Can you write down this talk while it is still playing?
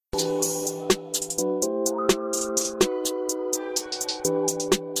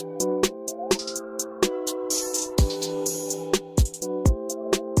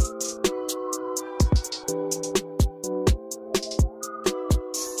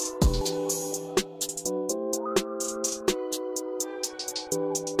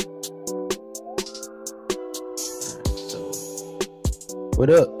What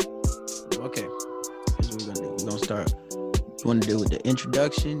up? Okay, here's what we're gonna do. We're gonna start. You want to do with the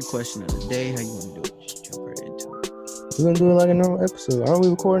introduction, question of the day? How you want to do it? Just jump right into it. We're gonna do it like a normal episode. Aren't we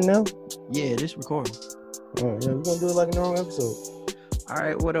recording now? Yeah, this recording. Oh yeah, we're gonna do it like a normal episode. All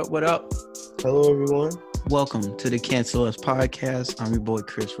right, what up? What up? Hello everyone. Welcome to the Cancel Us podcast. I'm your boy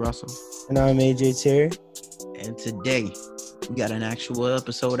Chris Russell, And I'm AJ Terry. and today we got an actual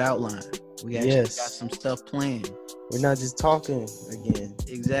episode outline. We actually got some stuff planned. We're not just talking again.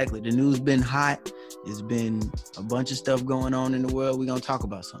 Exactly. The news been hot. It's been a bunch of stuff going on in the world. We're gonna talk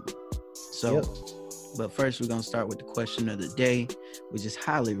about something. So, But first we're gonna start with the question of the day, which is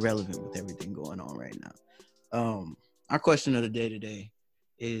highly relevant with everything going on right now. Our question of the day today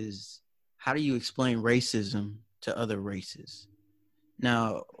is, how do you explain racism to other races?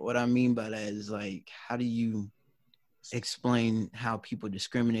 Now, what I mean by that is, like, how do you explain how people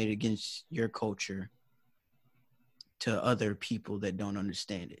discriminate against your culture to other people that don't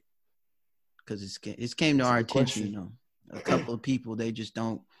understand it? Because it's came to our attention, you know, a couple of people, they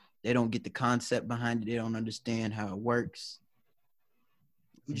don't get the concept behind it. They don't understand how it works.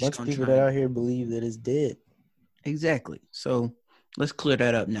 A bunch of people that out here believe that it's dead. Exactly. So let's clear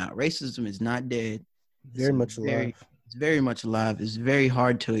that up now. Racism is not dead. Very much alive. It's very much alive. It's very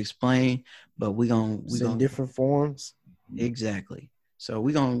hard to explain, but we're gonna in different forms. Exactly. So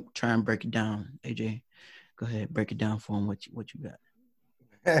we're gonna try and break it down. AJ, go ahead, break it down for them. What you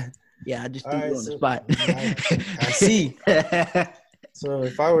got? Yeah, I just threw you on the spot. I see. So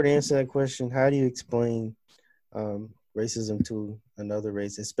if I were to answer that question, how do you explain racism to another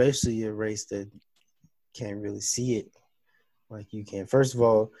race, especially a race that can't really see it like you can? First of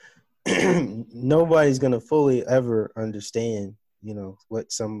all, nobody's going to fully ever understand, you know,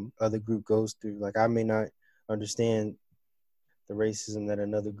 what some other group goes through. Like, I may not understand the racism that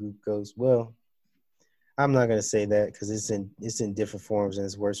another group goes. Well, I'm not going to say that because it's in different forms and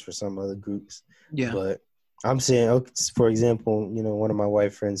it's worse for some other groups. Yeah. But I'm saying, for example, you know, one of my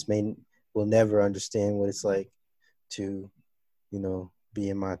white friends will never understand what it's like to, you know,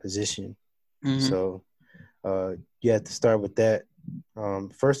 be in my position. Mm-hmm. So you have to start with that.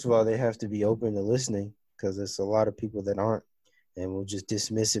 First of all, they have to be open to listening, because there's a lot of people that aren't and will just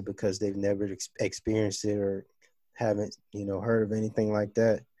dismiss it because they've never experienced it or haven't, you know, heard of anything like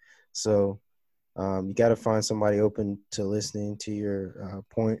that. So you got to find somebody open to listening to your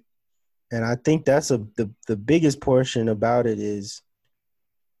point. And I think that's the biggest portion about it is,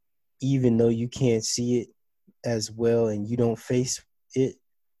 even though you can't see it as well and you don't face it,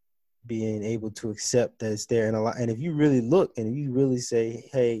 being able to accept that it's there. And if you really look and if you really say,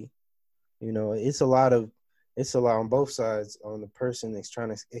 hey, you know, it's a lot on both sides, on the person that's trying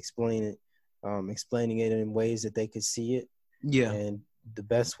to explain it, explaining it in ways that they could see it. Yeah. And the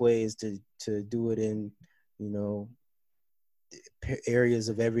best way is to do it in, you know, areas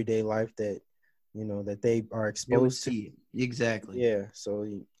of everyday life that, you know, that they are exposed to. Exactly. Yeah. So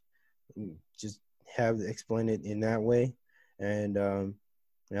you just have to explain it in that way. And on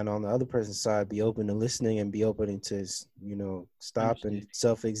the other person's side, be open to listening and be open to, you know, stop and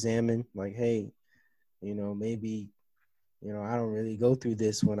self-examine. Like, hey, you know, maybe, you know, I don't really go through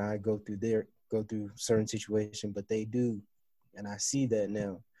this when I go through certain situation, but they do. And I see that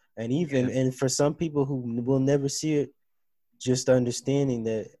now. And for some people who will never see it, just understanding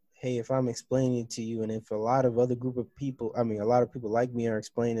that, hey, if I'm explaining it to you, and if a lot of people like me are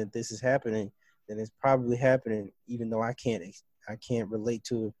explaining that this is happening, then it's probably happening, even though I can't relate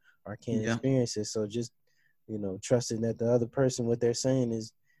to it or I can't experience it. So just, you know, trusting that the other person, what they're saying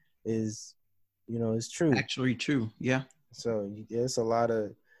is, you know, is true. Actually true. Yeah. So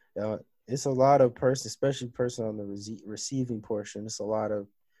it's a lot of person, especially person on the receiving portion. It's a lot of,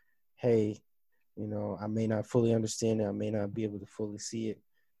 hey, you know, I may not fully understand it. I may not be able to fully see it.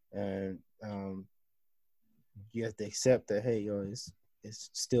 And you have to accept that, hey, yo, it's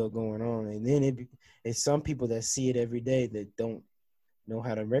still going on. And then it's some people that see it every day that don't know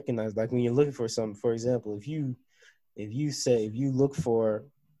how to recognize. Like when you're looking for something, for example, if you look for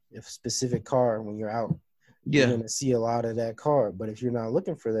a specific car when you're out, you're going to see a lot of that car. But if you're not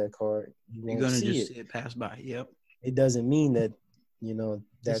looking for that car, you're going to see it pass by. Yep. It doesn't mean that, you know,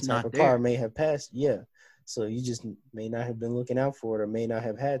 that type of car may have passed. Yeah. So you just may not have been looking out for it, or may not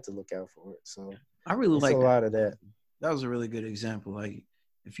have had to look out for it. So I really like a lot of that. That was a really good example. Like,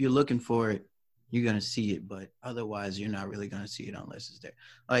 if you're looking for it, you're going to see it, but otherwise you're not really going to see it unless it's there.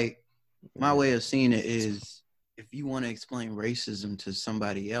 Like, my way of seeing it is, if you want to explain racism to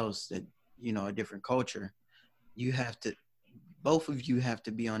somebody else that, you know, a different culture, both of you have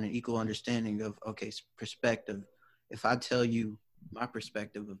to be on an equal understanding of, okay, perspective. If I tell you my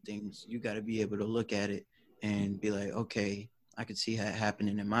perspective of things, you got to be able to look at it and be like, okay, I could see that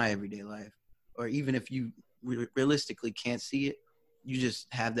happening in my everyday life. Or even if you realistically can't see it, you just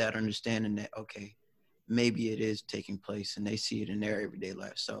have that understanding that, okay, maybe it is taking place and they see it in their everyday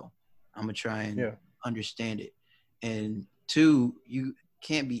life. So I'm going to try and understand it. And two, you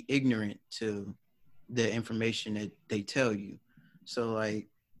can't be ignorant to the information that they tell you. So like,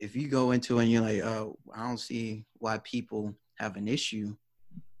 if you go into it and you're like, oh, I don't see why people have an issue.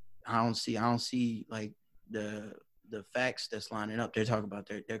 I don't see like the facts that's lining up. They're talking about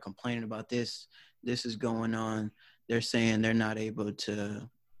they're complaining about this. This is going on. They're saying they're not able to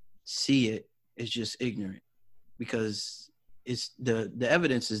see it. It's just ignorant because it's the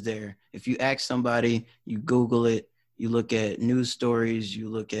evidence is there. If you ask somebody, you Google it, you look at news stories, you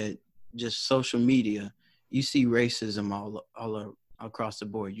look at just social media, you see racism all across the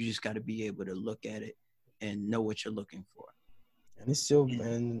board. You just got to be able to look at it and know what you're looking for. And it's still,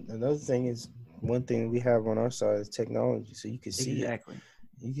 and another thing is, one thing we have on our side is technology, so you can see exactly.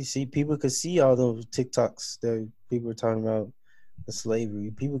 You can see, people could see all those TikToks that people are talking about the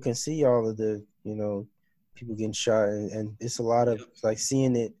slavery. People can see all of the, people getting shot, and it's a lot of like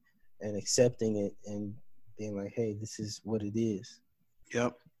seeing it and accepting it and being like, hey, this is what it is.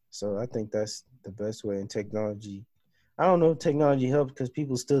 Yep. So I think that's the best way in technology. I don't know if technology helps because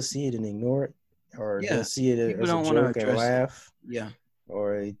people still see it and ignore it, or they'll see it as a joke and laugh. Yeah.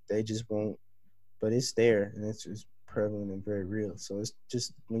 Or they just won't. But it's there, and it's prevalent and very real. So it's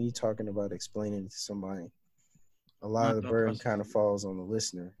just when you're talking about explaining it to somebody, a lot of the burden kind of falls on the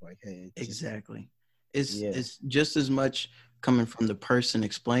listener. Like, hey, exactly. It's just as much coming from the person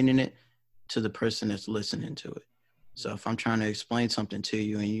explaining it to the person that's listening to it. So if I'm trying to explain something to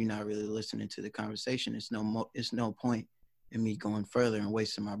you and you're not really listening to the conversation, it's no point in me going further and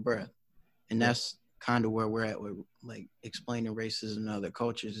wasting my breath. And that's kind of where we're at with like explaining racism and other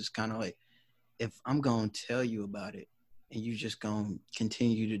cultures. It's kind of like, if I'm going to tell you about it and you just going to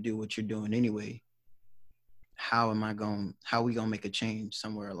continue to do what you're doing anyway, how are we going to make a change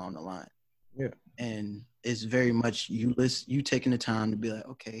somewhere along the line? Yeah. And it's very much you taking the time to be like,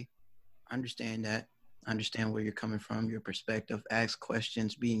 okay, I understand that. I understand where you're coming from, your perspective, ask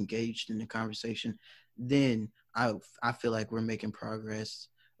questions, be engaged in the conversation. Then I feel like we're making progress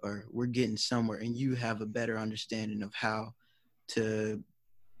or we're getting somewhere, and you have a better understanding of how to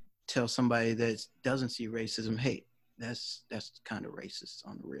tell somebody that doesn't see racism, hey, that's kind of racist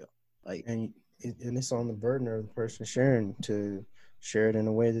on the real. Like, and it's on the burden of the person sharing to share it in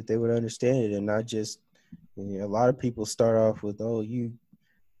a way that they would understand it, and not just, a lot of people start off with, oh, you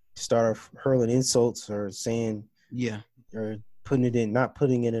start off hurling insults or saying, or not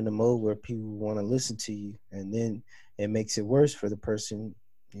putting it in a mode where people want to listen to you, and then it makes it worse for the person.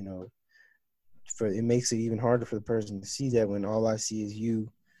 It makes it even harder for the person to see that when all I see is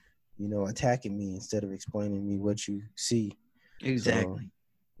you attacking me instead of explaining me what you see. Exactly.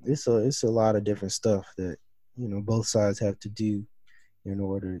 So it's a lot of different stuff that both sides have to do in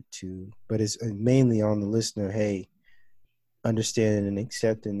order to, but it's mainly on the listener. Hey, understanding and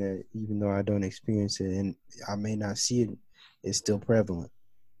accepting that even though I don't experience it and I may not see it, it's still prevalent.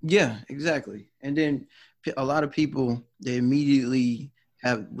 Yeah, exactly. And then a lot of people, they immediately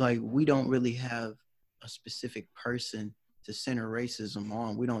have, like, we don't really have a specific person to center racism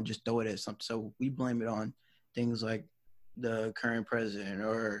on. We don't just throw it at something. So we blame it on things like the current president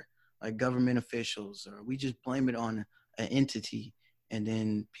or like government officials, or we just blame it on an entity. And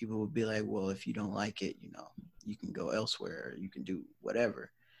then people would be like, well, if you don't like it, you can go elsewhere, or you can do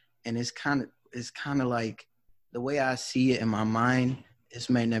whatever. And it's kind of like the way I see it in my mind, this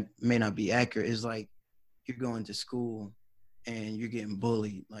may not be accurate. It's like you're going to school and you're getting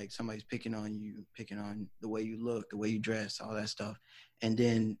bullied. Like somebody's picking on you, picking on the way you look, the way you dress, all that stuff. And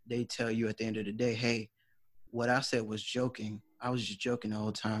then they tell you at the end of the day, hey, what I said was joking. I was just joking the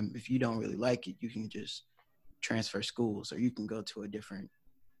whole time. If you don't really like it, you can just transfer schools, or you can go to a different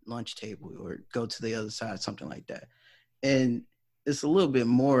lunch table or go to the other side, something like that. And it's a little bit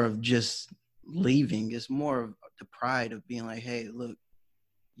more of just leaving. It's more of the pride of being like, hey, look,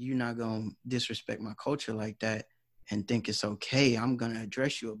 you're not going to disrespect my culture like that and think it's okay. I'm going to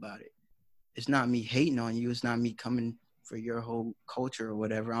address you about it. It's not me hating on you. It's not me coming for your whole culture or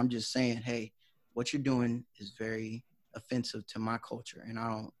whatever. I'm just saying, hey, what you're doing is very offensive to my culture, and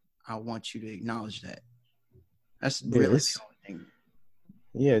I want you to acknowledge that. That's really the only thing.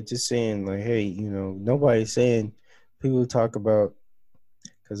 Yeah, just saying like, hey, nobody's saying, people talk about,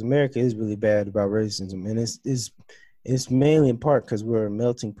 because America is really bad about racism, and it's mainly in part because we're a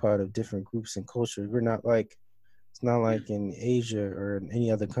melting pot of different groups and cultures. It's not like in Asia or in any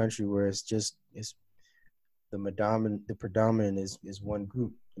other country where it's the predominant is one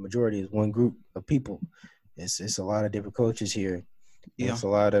group. The majority is one group of people. it's a lot of different cultures here. Yeah. It's a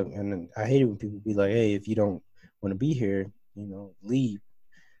lot of, and I hate it when people be like, "Hey, if you don't want to be here, leave."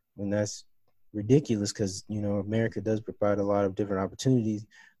 When that's ridiculous, because America does provide a lot of different opportunities.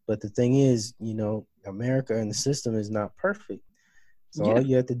 But the thing is, America and the system is not perfect. So all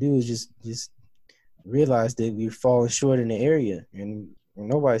you have to do is just realize that we're falling short in the area, and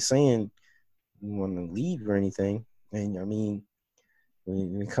nobody's saying we want to leave or anything. And I mean,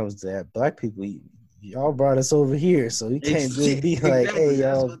 when it comes to that, black people, y'all brought us over here, so we can't just be like, "Hey,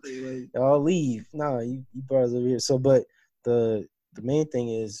 y'all leave." No, you brought us over here. So, but the main thing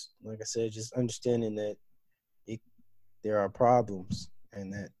is, like I said, just understanding that there are problems,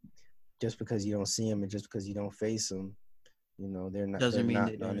 and that just because you don't see them and just because you don't face them, they're not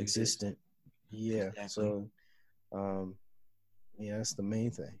non-existent. Yeah. Exactly. So, yeah, that's the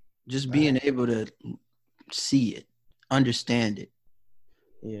main thing. Just being able to see it, understand it.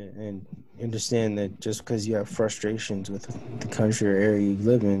 Yeah, and understand that just because you have frustrations with the country or area you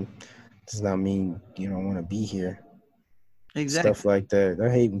live in does not mean you don't want to be here. Exactly. Stuff like that. I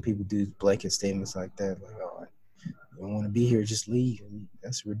hate when people do blanket statements like that. Like, "Oh, you don't want to be here, just leave." And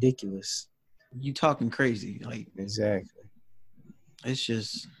that's ridiculous. You talking crazy. Like, exactly. It's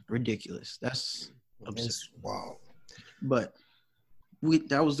just ridiculous. That's absurd. It's wow. But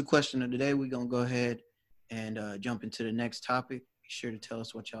that was the question of the day. We're going to go ahead and jump into the next topic. Be sure to tell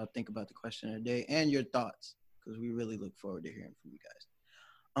us what y'all think about the question of the day and your thoughts, because we really look forward to hearing from you guys.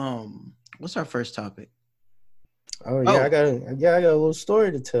 What's our first topic? I got a little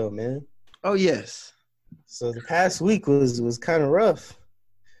story to tell, man. Oh, yes. So the past week was kind of rough.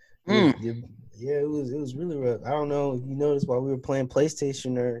 Yeah, it was really rough. I don't know if you noticed while we were playing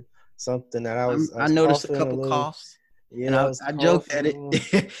PlayStation or something that I noticed a couple coughs. Yeah, and I joked at it.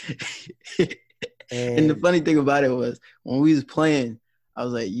 And the funny thing about it was when we was playing, I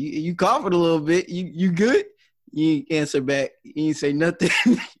was like, "You coughing a little bit? You good?" You answer back. You ain't say nothing.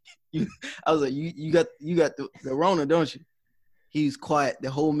 I was like, "You got the Rona, don't you?" He was quiet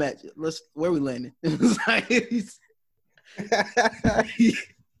the whole match. Where we landing? It was like,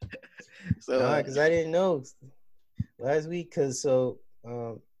 so because I didn't know last week. For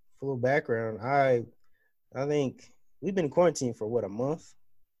a little background, I think we've been quarantined for a month?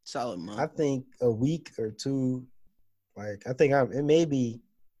 Solid month. I think a week or two. Like I think it may be.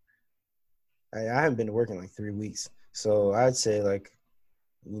 I haven't been to work in like 3 weeks, so I'd say like,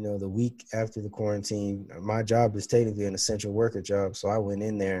 the week after the quarantine, my job is technically an essential worker job, so I went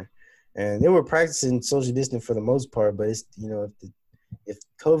in there, and they were practicing social distancing for the most part. But it's if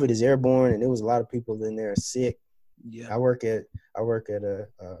COVID is airborne and there was a lot of people in there sick. Yeah, I work at a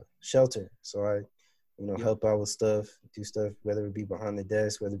shelter, so I help out with stuff, do stuff, whether it be behind the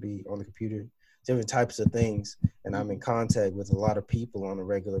desk, whether it be on the computer, different types of things. And I'm in contact with a lot of people on a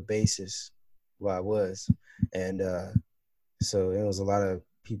regular basis while I was. And so it was a lot of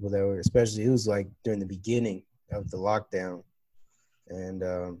people that were, especially, it was like during the beginning of the lockdown. And,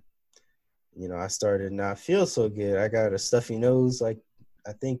 I started to not feel so good. I got a stuffy nose. Like,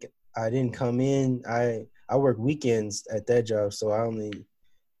 I think I didn't come in. I work weekends at that job, so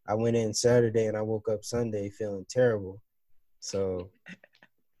I went in Saturday and I woke up Sunday feeling terrible. So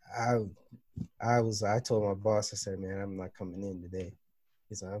I told my boss, I said, "Man, I'm not coming in today."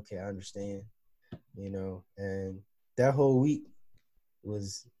 He's like, "Okay, I understand." And that whole week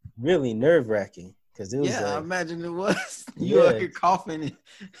was really nerve-wracking because it was I imagine it was. You are coughing.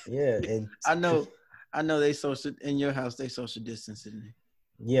 And I know they social in your house. They social distancing.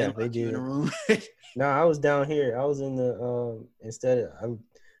 Yeah, they do. In a room. No, I was down here. I was in the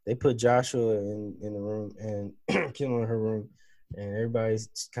they put Joshua in the room and Kim in her room, and everybody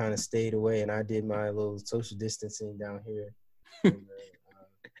kind of stayed away. And I did my little social distancing down here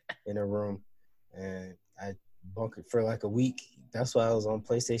in a room, and I bunkered for like a week. That's why I was on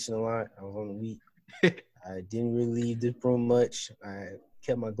PlayStation a lot. I was on the week. I didn't really leave this room much. I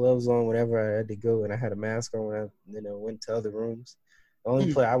kept my gloves on whenever I had to go, and I had a mask on when I went to other rooms. The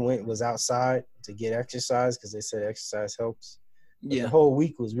only place I went was outside to get exercise because they said exercise helps. But the whole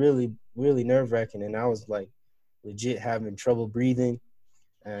week was really, really nerve-wracking, and I was like legit having trouble breathing,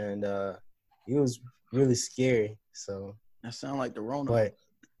 and it was really scary. So that sounded like the Rona. But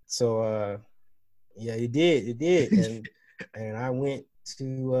so yeah, it did, and I went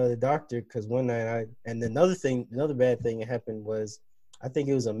to the doctor because one night another bad thing that happened was I think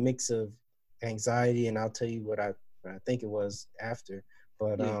it was a mix of anxiety, and I'll tell you what I think it was after.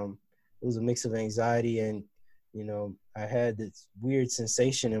 But it was a mix of anxiety and, I had this weird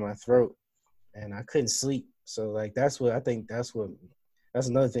sensation in my throat and I couldn't sleep. So like, that's another thing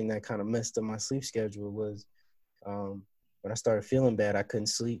that kind of messed up my sleep schedule was when I started feeling bad, I couldn't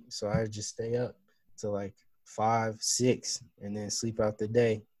sleep. So I just stay up to like 5, 6, and then sleep out the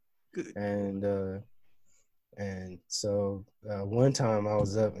day. Good. And so one time I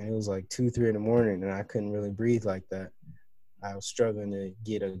was up and it was like 2, 3 in the morning and I couldn't really breathe like that. I was struggling to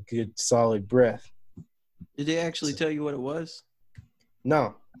get a good solid breath. Did they actually tell you what it was?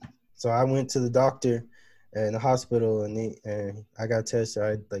 No. So I went to the doctor in the hospital and I got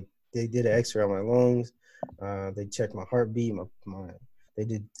tested. They did an X-ray on my lungs. They checked my heartbeat. They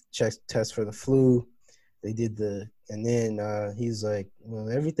did tests for the flu. They did and then he's like, well,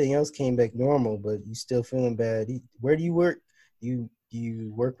 everything else came back normal, but you still feeling bad. Where do you work? You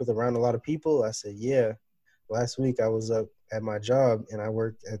work with around a lot of people? I said, yeah. Last week I was up at my job and I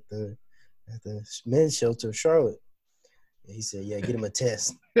worked at the men's shelter of Charlotte. And he said, yeah, get him a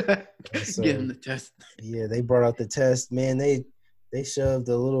test. So, get him the test. Yeah, they brought out the test. Man, they shoved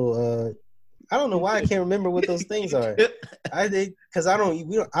a little I don't know why I can't remember what those things are. I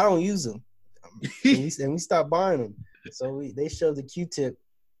don't use them. And we stopped buying them. So they shoved the Q-tip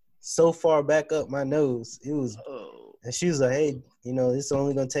so far back up my nose. It was and she was like, hey, it's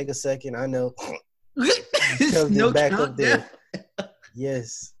only gonna take a second. I know. Shoved it back up there.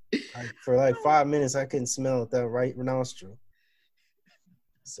 Yes. For like 5 minutes I couldn't smell with that right nostril.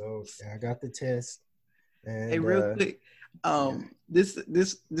 So I got the test. And hey, real quick.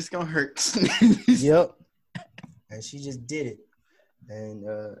 This gonna hurt. Yep. And she just did it. And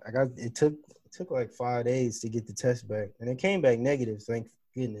it took like 5 days to get the test back. And it came back negative, thank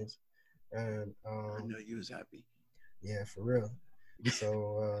goodness. And I know you was happy. Yeah, for real.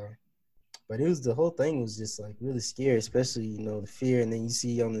 So but the whole thing was just like really scary, especially, the fear. And then you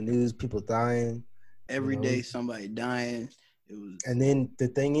see on the news people dying. Every day somebody dying. And then the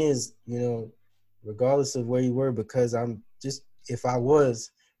thing is, regardless of where you were, because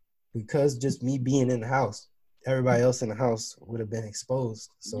just me being in the house, everybody else in the house would have been exposed.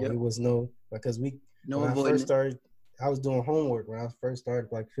 So It was I was doing homework when I first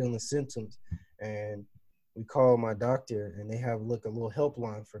started like feeling the symptoms, and we called my doctor and they have a little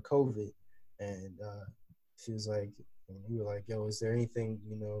helpline for COVID. And she was like, we were like, yo, is there anything,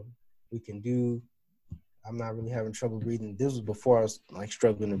 we can do? I'm not really having trouble breathing. This was before I was like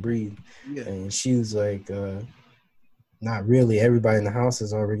struggling to breathe. Yeah. And she was like, not really. Everybody in the house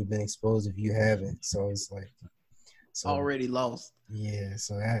has already been exposed if you haven't. So it's like already lost. Yeah,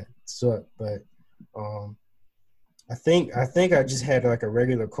 so that sucked. But I think I just had like a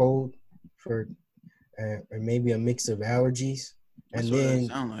regular cold or maybe a mix of allergies. That's and then what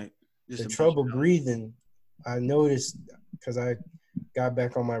that sound like. The trouble breathing, I noticed because I got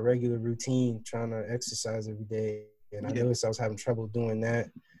back on my regular routine trying to exercise every day. And I noticed I was having trouble doing that.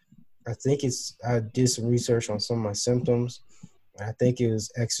 I did some research on some of my symptoms. I think it was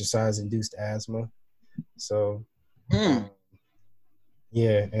exercise-induced asthma. So,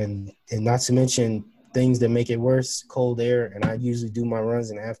 yeah, and not to mention things that make it worse, cold air. And I usually do my runs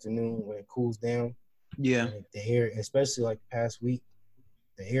in the afternoon when it cools down. Yeah. And the air, especially like the past week,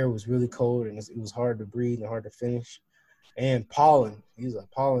 the air was really cold and it was hard to breathe and hard to finish. And pollen,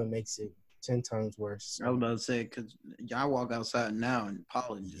 pollen makes it 10 times worse. I was about to say, because y'all walk outside now and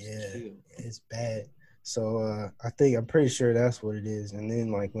pollen just it's bad. So I'm pretty sure that's what it is. And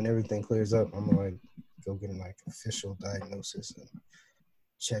then like when everything clears up, I'm gonna like go get like official diagnosis and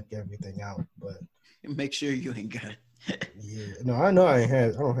check everything out. But make sure you ain't got it. Yeah, no, I know I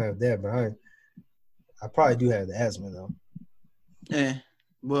don't have that, but I probably do have the asthma though. Yeah.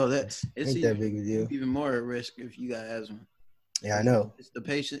 Well, it's that big a deal. Even more at risk if you got asthma. Yeah, I know. It's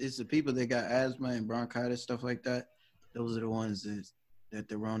the people that got asthma and bronchitis, stuff like that. Those are the ones that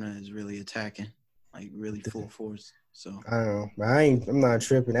the Rona is really attacking, like really full force. So I don't know, but I'm not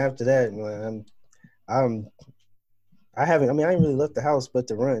tripping. After that, I ain't really left the house but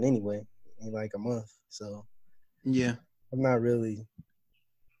to run anyway in like a month. So yeah, I'm not really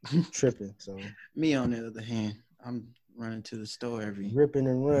tripping. So me on the other hand, I'm running to the store ripping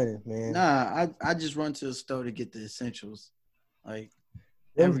and running, man. Nah, I just run to the store to get the essentials. Like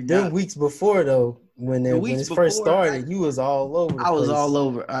them weeks before though, when it first started, you was all over the place. I was all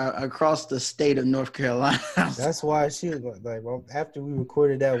over across the state of North Carolina. That's why she was like, after we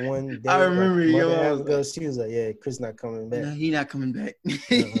recorded that one day, I remember ago, she was like, "Yeah, Chris not coming back. No, he not coming back."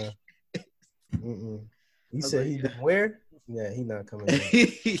 You said he where? Yeah, he not coming back.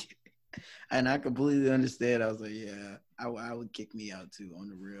 And I completely understand. I was like, yeah, I would kick me out too on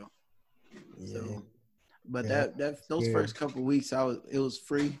the real. Yeah. So, but those first couple of weeks, it was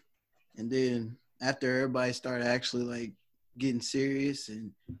free, and then after everybody started actually like getting serious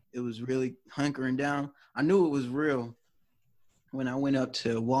and it was really hunkering down, I knew it was real when I went up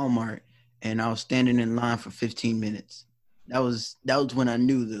to Walmart and I was standing in line for 15 minutes. that was when I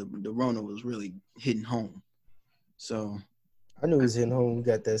knew the Rona was really hitting home. So I knew it was hitting home. We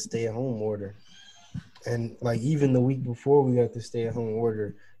got that stay-at-home order, and like even the week before we got the stay-at-home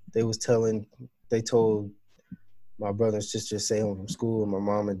order, they told my brother and sister to stay home from school, and my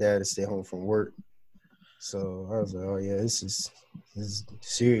mom and dad to stay home from work. So I was like, oh yeah, this is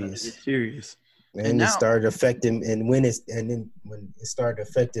serious. It's serious. And it started affecting, and when it started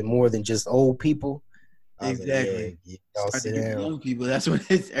affecting more than just old people. Exactly. Like, y'all sit down. Young people. That's when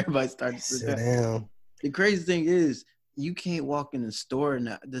everybody started to sit down. The crazy thing is, you can't walk in the store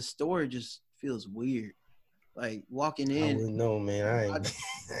now. The store just feels weird. Like walking in. I wouldn't know, man. I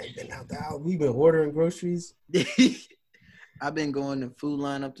ain't been out the house. We've been ordering groceries. I've been going to Food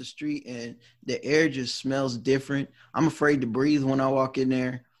Line up the street, and the air just smells different. I'm afraid to breathe when I walk in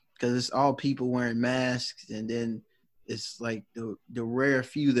there because it's all people wearing masks, and then it's like the rare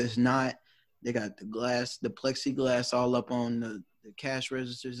few that's not. They got the plexiglass all up on the cash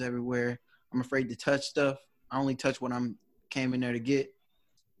registers everywhere. I'm afraid to touch stuff. I only touch what I'm came in there to get.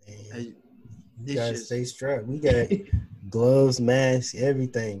 Man, you gotta stay strapped. We got gloves, masks,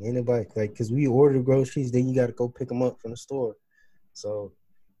 everything. Anybody because we order groceries, then you gotta go pick them up from the store. So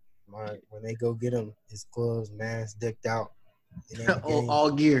when they go get them, it's gloves, masks, decked out. All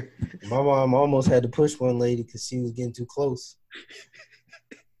gear. My mom almost had to push one lady because she was getting too close.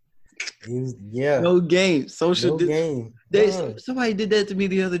 No game. Social game. Somebody did that to me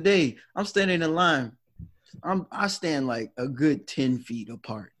the other day. I'm standing in line. I stand like a good 10 feet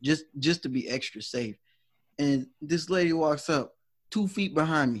apart, just to be extra safe. And this lady walks up 2 feet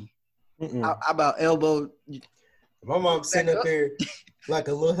behind me. I about elbowed. My mom's sitting up there like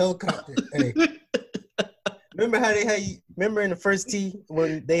a little helicopter. Hey. Remember how they had you? Remember in the first tee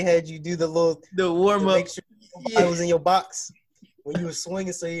when they had you do the warm up? Make sure I was in your box when you were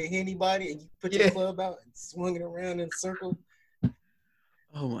swinging, so you didn't hit anybody, and you put your club out and swung it around in a circle.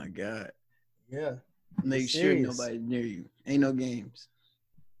 Oh my God! Yeah. Make sure nobody's near you. Ain't no games.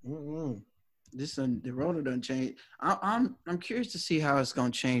 Mm-mm. The Rona done change. I'm curious to see how it's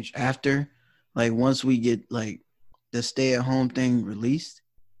gonna change after, like once we get like the stay at home thing released.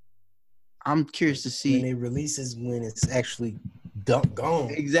 I'm curious to see when it releases, when it's actually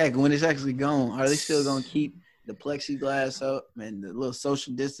gone. Exactly, when it's actually gone. Are they still gonna keep the plexiglass up and the little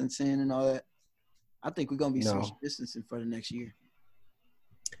social distancing and all that? I think we're gonna be social distancing for the next year.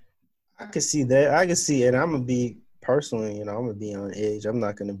 I can see that. I can see it. I'm gonna be personally, I'm gonna be on edge. I'm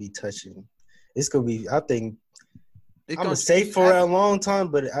not gonna be touching. It's gonna be. I think I'm gonna stay for a long time,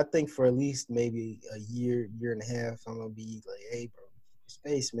 but I think for at least maybe a year and a half, I'm gonna be like, "Hey, bro,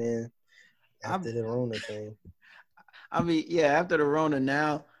 space, man." After the Rona thing. I mean, yeah. After the Rona,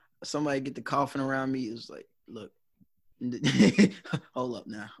 now somebody get the coughing around me. It's like, look, hold up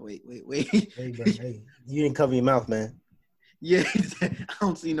now. Wait. Hey, bro. Hey, you didn't cover your mouth, man. Yeah, I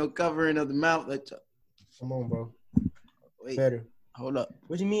don't see no covering of the mouth. Come on, bro. Wait, better. Hold up.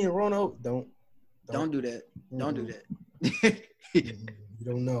 What do you mean, Rona? Don't do that. Mm-hmm. Don't do that. You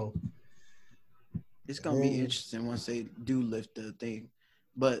don't know. It's gonna be interesting once they do lift the thing,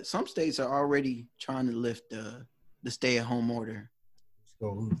 but some states are already trying to lift the stay-at-home order.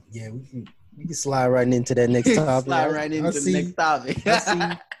 So yeah, we can slide right into that next topic. Next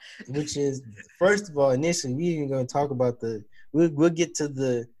topic. Which is, first of all, initially we ain't gonna talk about we'll get to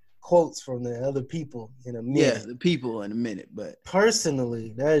the quotes from the other people in a minute. Yeah, the people in a minute, but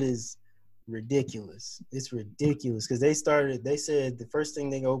personally, that is ridiculous. It's ridiculous because they said the first thing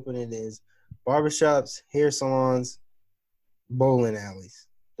they opening is barbershops, hair salons, bowling alleys.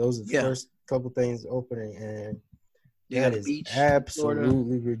 Those are the first couple things opening, and that is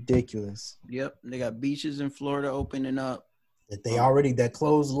absolutely ridiculous. Yep, they got beaches in Florida opening up. That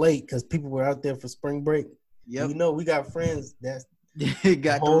closed late because people were out there for spring break. Yep. We got friends that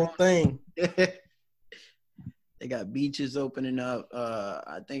got the whole thing. They got beaches opening up.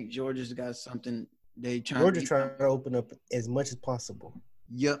 I think Georgia's got something. Georgia trying to open up as much as possible.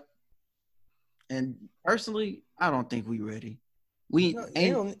 Yep. And personally, I don't think we ready. We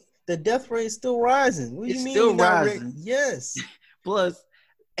ain't. The death rate is still rising. What do you mean? Still rising. Yes. Plus,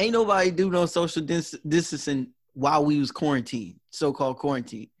 ain't nobody do no social distancing while we was quarantined, so-called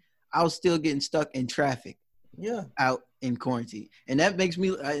quarantine. I was still getting stuck in traffic. Yeah. Out in quarantine. And that makes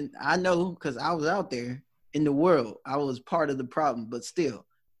me, I know because I was out there in the world. I was part of the problem, but still,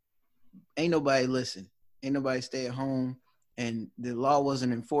 ain't nobody listen. Ain't nobody stay at home. And the law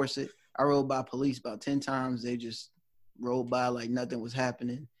wasn't enforced. I rode by police about 10 times. They just rolled by like nothing was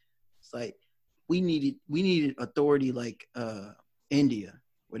happening. It's like we needed authority like India,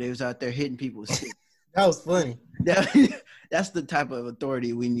 where they was out there hitting people with sticks. That was funny. That's the type of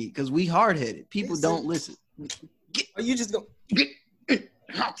authority we need because we hard-headed. People don't listen. Are you just going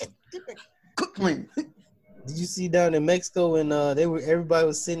quit playing? Did you see down in Mexico when everybody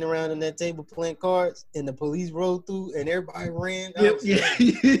was sitting around on that table playing cards and the police rolled through and everybody ran? Yep, yeah.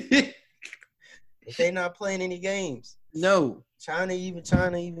 But they not playing any games. No. China, even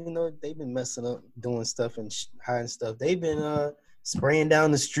though they've been messing up, doing stuff and hiding stuff, they've been spraying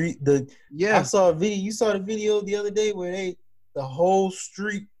down the street. I saw a video. You saw the video the other day where the whole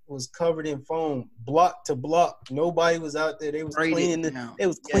street was covered in foam, block to block. Nobody was out there. They was cleaning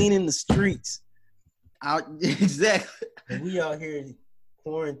the streets. Exactly. And we out here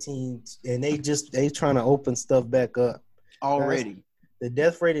quarantined, and they trying to open stuff back up already. Guys, the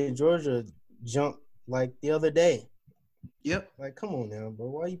death rate in Georgia jumped like the other day. Yep. Like, come on now, bro.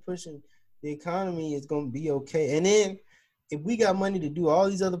 Why are you pushing? The economy is gonna be okay, and then if we got money to do all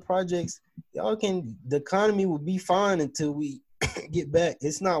these other projects, the economy will be fine until we get back.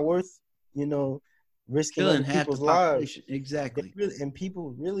 It's not worth, risking other people's lives. Exactly. And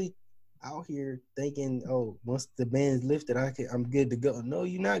people really out here thinking, oh, once the ban is lifted, I'm good to go. No,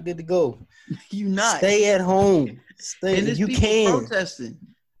 you're not good to go. You're not. Stay at home. Stay. And you can protesting.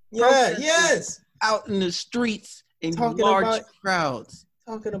 Yes. Out in the streets in large crowds.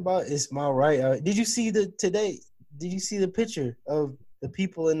 Talking about it's my right. Did you see today? Did you see the picture of the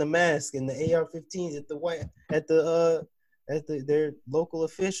people in the mask and the AR-15s at their local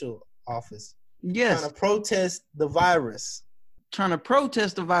official office? Yes. Trying to protest the virus.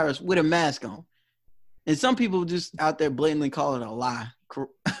 With a mask on. And some people just out there blatantly call it a lie.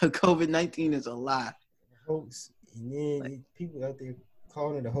 COVID-19 is a lie. Hoax. And then people out there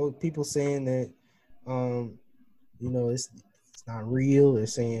calling it a hoax. People saying that, it's not real. They're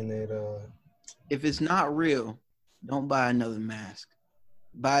saying that if it's not real, don't buy another mask.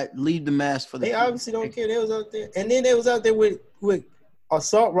 Leave the mask for the. They obviously don't care. They was out there, and then they was out there with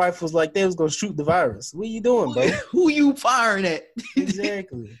assault rifles like they was gonna shoot the virus. What are you doing, bro? Who you firing at?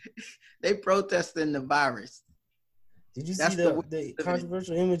 Exactly. They protesting the virus. Did you see the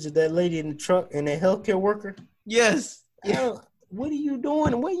controversial image of that lady in the truck and that healthcare worker? Yes. What are you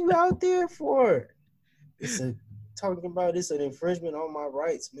doing? What are you out there for? Talking about it's an infringement on my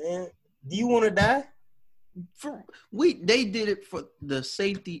rights, man. Do you want to die? They did it for the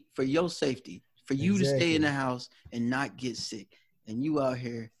safety, for your safety, for you to stay in the house and not get sick. And you out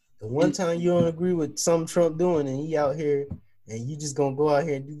here. The one time you don't agree with some Trump doing, and he out here, and you just gonna go out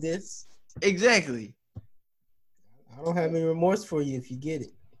here and do this? Exactly. I don't have any remorse for you if you get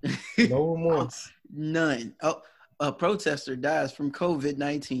it. No remorse. None. Oh, a protester dies from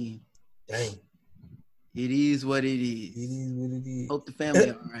COVID-19. Dang. It is what it is. It is what it is. Hope the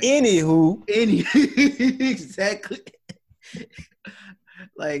family all right. Anywho. Exactly.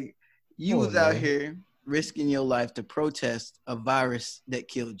 Like, you was out here risking your life to protest a virus that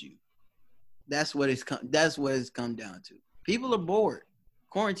killed you. That's what it's come down to. People are bored.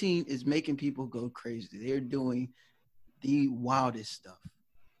 Quarantine is making people go crazy. They're doing the wildest stuff.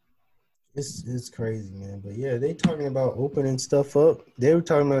 It's crazy, man. But yeah, they talking about opening stuff up. They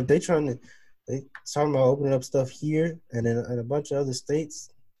talking about opening up stuff here and in a bunch of other states.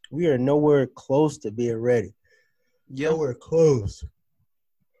 We are nowhere close to being ready. Yep. Nowhere close.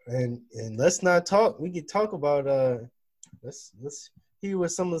 And let's not talk. We could talk about let's hear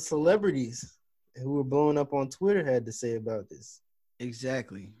what some of the celebrities who were blowing up on Twitter had to say about this.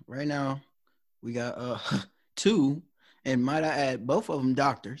 Exactly. Right now, we got two, and might I add, both of them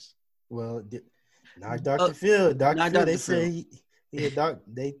doctors. Well, not Dr. Phil. Dr. Phil, they said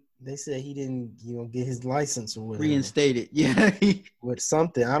they said he didn't, get his license or whatever. Reinstated, yeah. With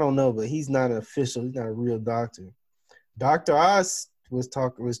something, I don't know, but he's not an official. He's not a real doctor. Dr. Oz was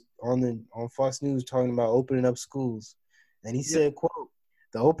on Fox News talking about opening up schools, and he said, "quote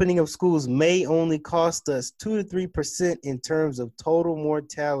The opening of schools may only cost us 2 to 3% in terms of total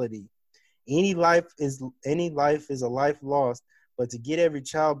mortality. Any life is a life lost, but to get every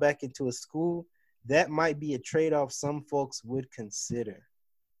child back into a school, that might be a trade-off some folks would consider."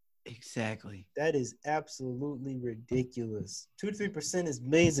 Exactly. That is absolutely ridiculous. 2 to 3% is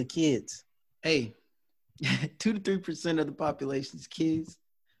millions of kids. Hey, 2 to 3% of the population's kids.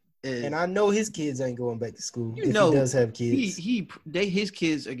 And I know his kids ain't going back to school. He does have kids. His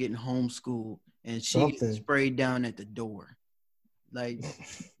kids are getting homeschooled, and she gets sprayed down at the door. Like,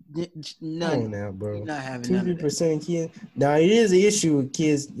 none. Come on now, bro. You're not having 2-3% kids. Now it is an issue with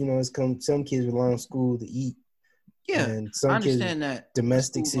kids. Some kids rely on school to eat. Yeah, and some I understand kids, that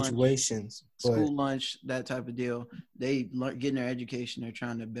domestic situations, school lunch, that type of deal. They getting their education. They're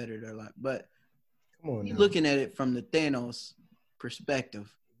trying to better their life. But come on, you're looking at it from the Thanos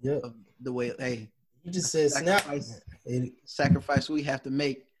perspective. Yep. Of the way, hey, you just said sacrifice we have to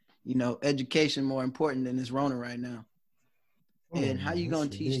make education more important than this Rona right now. And how you gonna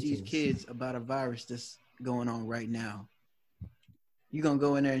teach these kids about a virus that's going on right now? You gonna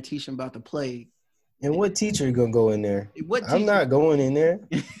go in there and teach them about the plague? And what teacher you gonna go in there? I'm teacher? not going in there.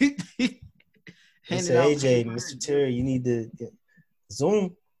 Handing say, out AJ, Mr. Terry, you need to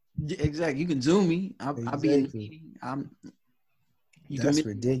Zoom. Exactly. You can Zoom me. I'll be in the meeting. That's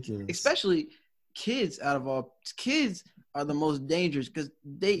ridiculous. Especially kids. Kids are the most dangerous because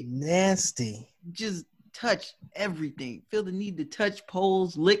they nasty. Just touch everything. Feel the need to touch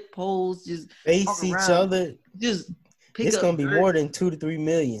poles, lick poles, just face each other. Just pick it's up gonna be more than 2 to 3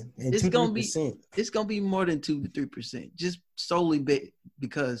 million, and it's 2 gonna to 3%. It's gonna be more than 2 to 3%, just solely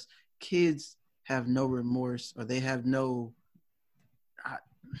because kids have no remorse, or they have no.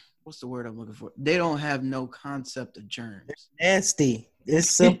 What's the word I'm looking for? They don't have no concept of germs. They're nasty. It's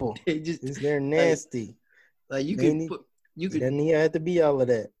simple. They're nasty. Like you could it doesn't even have to be all of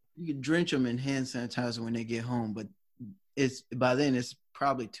that. You could drench them in hand sanitizer when they get home, but by then it's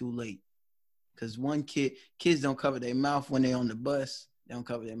probably too late. Because kids don't cover their mouth when they on the bus. They don't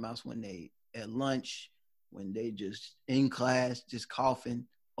cover their mouths when they at lunch, when they just in class, just coughing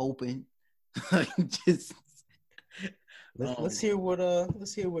open. just let's hear what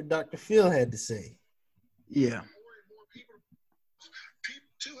Dr. Phil had to say. Yeah.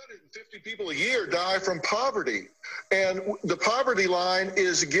 250 people a year die from poverty. And the poverty line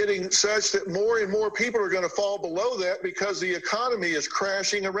is getting such that more and more people are going to fall below that because the economy is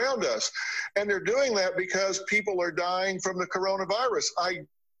crashing around us. And they're doing that because people are dying from the coronavirus. I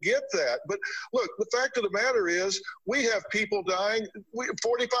get that. But look, the fact of the matter is we have people dying.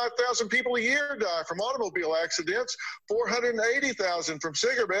 45,000 people a year die from automobile accidents, 480,000 from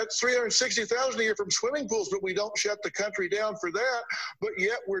cigarettes, 360,000 a year from swimming pools, but we don't shut the country down for that. But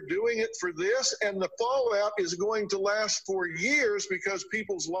yet we're doing it for this, and the fallout is going to last for years because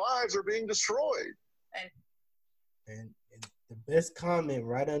people's lives are being destroyed. And the best comment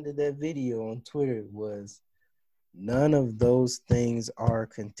right under that video on Twitter was, none of those things are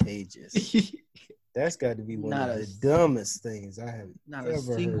contagious. That's got to be one of the dumbest things I have not ever a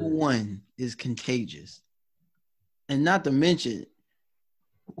single heard. One is contagious. And not to mention,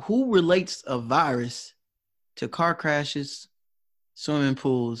 who relates a virus to car crashes, swimming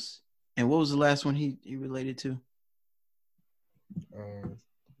pools, and what was the last one he related to?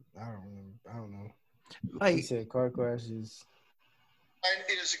 I don't know. Like, he said car crashes.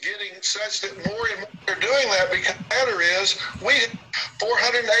 Is getting such that more and more are doing that because the matter is we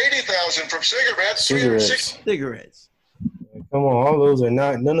 480,000 from cigarettes. Cigarettes. Come on,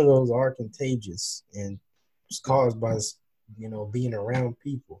 none of those are contagious, and it's caused by being around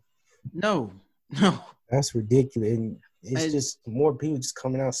people. No. That's ridiculous. And it's just more people just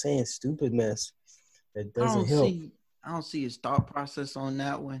coming out saying stupid mess that doesn't help. I don't see his thought process on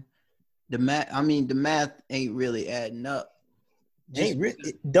that one. The math ain't really adding up.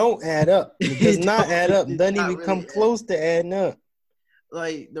 It don't add up. It does not add up. It doesn't even come close to adding up.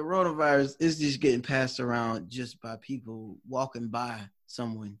 Like, the coronavirus is just getting passed around just by people walking by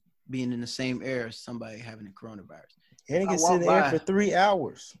someone being in the same air as somebody having a coronavirus. And it can sit there for 3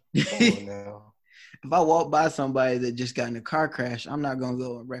 hours. Come on now. If I walk by somebody that just got in a car crash, I'm not gonna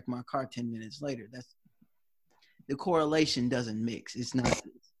go and wreck my car 10 minutes later. The correlation doesn't mix. It's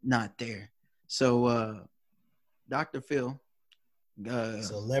not there. So, Dr. Phil.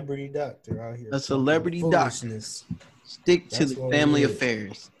 Celebrity doctor out here. A celebrity doctor. Stick to the family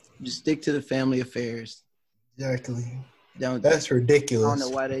affairs. Just stick to the family affairs. Exactly. That's ridiculous. I don't know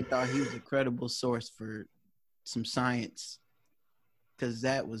why they thought he was a credible source for some science, because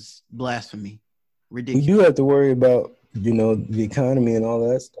that was blasphemy. Ridiculous. We do have to worry about the economy and all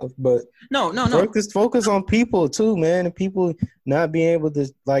that stuff, but no. Focus on people too, man, and people not being able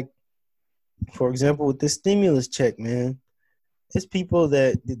to, like, for example, with the stimulus check, man. It's people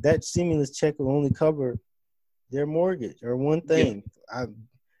that stimulus check will only cover their mortgage or one thing. Yeah.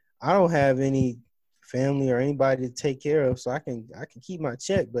 I don't have any family or anybody to take care of, so I can keep my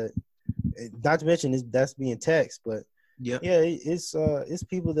check, but not to mention that's being taxed. But it's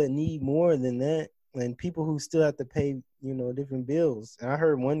people that need more than that, and people who still have to pay different bills. And I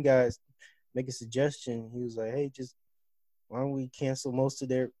heard one guy make a suggestion. He was like, "Hey, just why don't we cancel most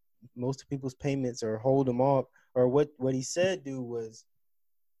of people's payments or hold them off?" Or what he said was,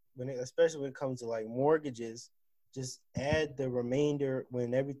 especially when it comes to like mortgages, just add the remainder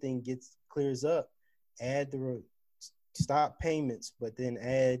when everything clears up. Add stop payments, but then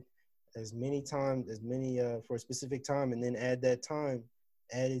add as many for a specific time, and then add that time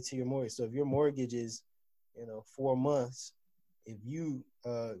added to your mortgage. So if your mortgage is 4 months, if you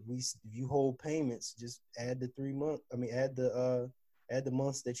hold payments, just add the 3 months. Add add the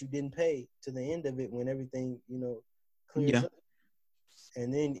months that you didn't pay to the end of it when everything, clears up.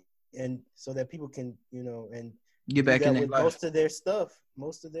 And then, and so that people can, and get back in their with life. most of their stuff,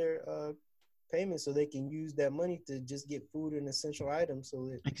 most of their payments, so they can use that money to just get food and essential items. So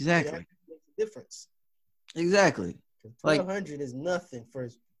that exactly it makes a difference. Exactly. $1,200 is nothing for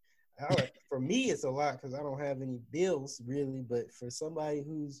me. It's a lot because I don't have any bills really. But for somebody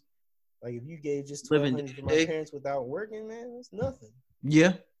who's like, if you gave just $1,200 to my parents without working, man, that's nothing.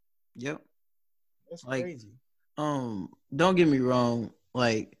 Yeah. Yep. That's crazy. Don't get me wrong.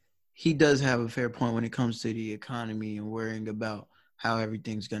 Like, he does have a fair point when it comes to the economy and worrying about how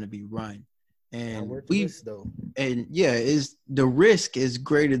everything's going to be run. And is the risk is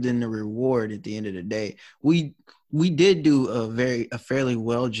greater than the reward at the end of the day. We did do a fairly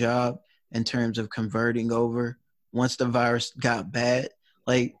well job in terms of converting over once the virus got bad.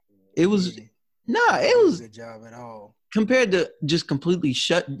 Like, it was it was a good job at all compared to just completely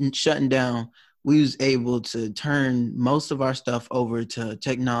shutting down. We was able to turn most of our stuff over to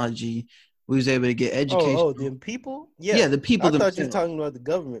technology. We was able to get education. Oh, the people? Yeah, the people. I thought you were talking about the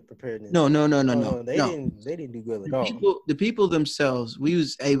government preparedness. No. They didn't do good at all. The people themselves, we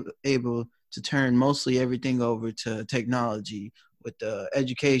was able to turn mostly everything over to technology with the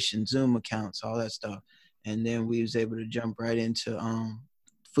education, Zoom accounts, all that stuff. And then we was able to jump right into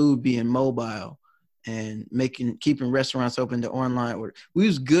food being mobile and keeping restaurants open to online order. We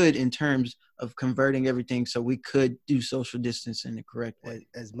was good in terms of converting everything so we could do social distancing the correct way.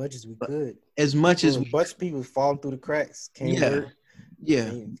 As much as we could. A bunch of people falling through the cracks. Can't work.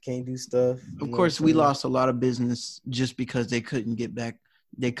 Yeah. Can't do stuff. Of course, we lost a lot of business just because they couldn't get back.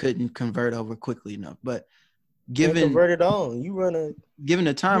 They couldn't convert over quickly enough. But convert it on. Given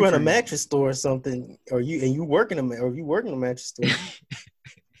the time, you run a mattress store or something, or you work in a mattress store.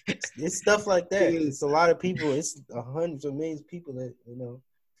 It's stuff like that. It's a lot of people. It's hundreds of millions of people that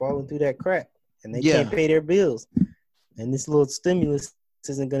falling through that crack, and they can't pay their bills. And this little stimulus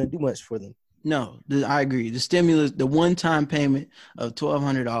isn't going to do much for them. No, I agree. The stimulus, the one-time payment of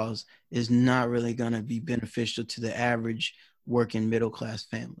 $1,200 is not really going to be beneficial to the average working middle-class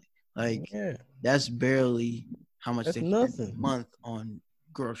family. Like, that's barely how much they spend a month on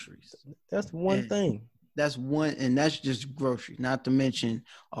groceries. That's one thing. That's one, and that's just groceries, not to mention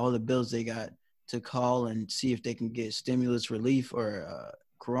all the bills they got to call and see if they can get stimulus relief or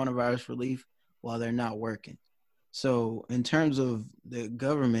coronavirus relief while they're not working. So in terms of the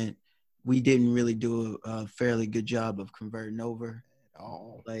government, we didn't really do a fairly good job of converting over at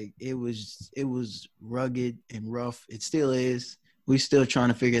all. Like, it was rugged and rough. It still is. We're still trying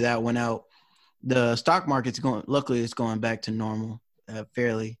to figure that one out. The stock market's luckily it's going back to normal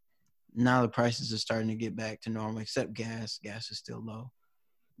fairly. Now the prices are starting to get back to normal, except gas. Gas is still low.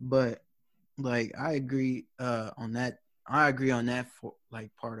 But like, I agree on that. I agree on that for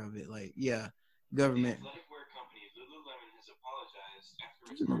like part of it. Like, yeah, government. The athletic wear company Lululemon has apologized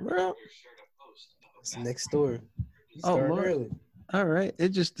after its marketing shared a post. It's next door. Early. All right, it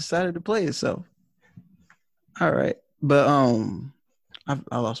just decided to play itself. All right, but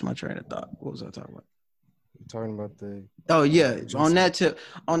I lost my train of thought. What was I talking about? Talking about the on that tip.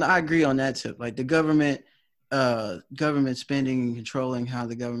 I agree on that tip. Like, the government spending and controlling how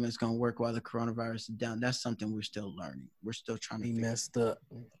the government's going to work while the coronavirus is down. That's something we're still learning. We're still trying to be messed up.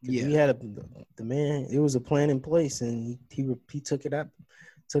 Yeah, we had the man. It was a plan in place, and he took it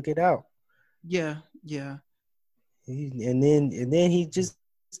out. Yeah. And then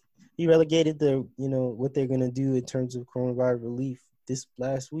he relegated the what they're gonna do in terms of coronavirus relief. This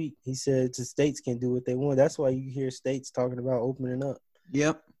last week, he said the states can do what they want. That's why you hear states talking about opening up.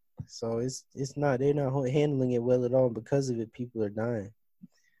 Yep. So they're not handling it well at all. Because of it, people are dying.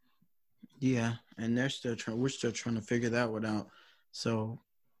 Yeah, and we're still trying to figure that one out. So,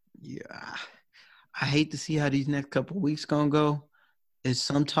 yeah, I hate to see how these next couple of weeks gonna go. It's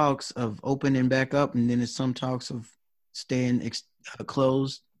some talks of opening back up, and then it's some talks of staying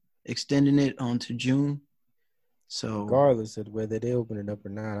closed, extending it onto June. So regardless of whether they open it up or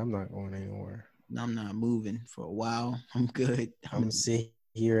not, I'm not going anywhere. I'm not moving for a while. I'm good. I'm gonna sit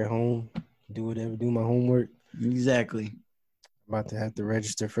here at home, do my homework. Exactly. I'm about to have to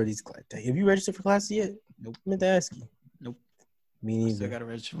register for these classes. Have you registered for classes yet? Nope. I meant to ask you. Nope. Me neither. I still gotta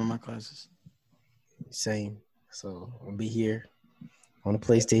register for my classes. Same. So I'll be here on the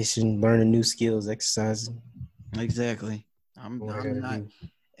PlayStation, learning new skills, exercising. Exactly. I'm not.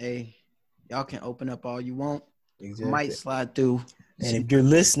 Hey, y'all can open up all you want. Exactly. Might slide through. And if you're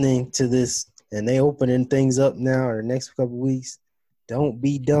listening to this and they opening things up now or the next couple of weeks, don't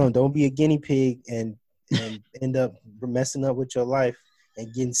be dumb. Don't be a guinea pig and end up messing up with your life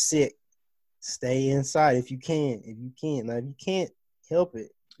and getting sick. Stay inside if you can. Now, if you can't help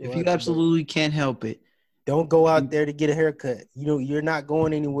it. If you absolutely can't help it, don't go out there to get a haircut. You're not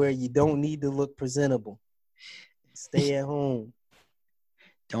going anywhere. You don't need to look presentable. Stay at home.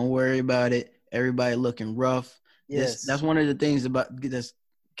 Don't worry about it. Everybody looking rough. Yes. That's one of the things that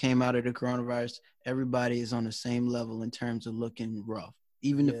came out of the coronavirus. Everybody is on the same level in terms of looking rough.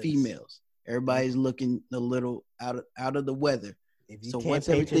 Even the females. Everybody's looking a little out of the weather. If you can't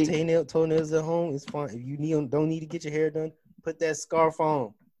paint your toenails at home, it's fine. If you don't need to get your hair done, put that scarf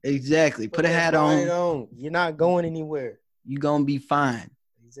on. Exactly. Put a hat on. You're not going anywhere. You're going to be fine.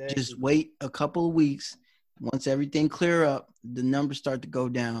 Exactly. Just wait a couple of weeks. Once everything clear up, the numbers start to go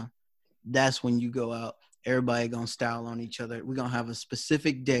down. That's when you go out. Everybody going to style on each other. We're going to have a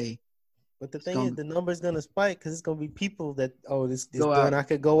specific day. But the thing is, the number's going to spike because it's going to be people that, this done, I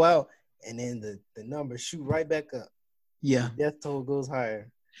could go out. And then the numbers shoot right back up. Yeah. The death toll goes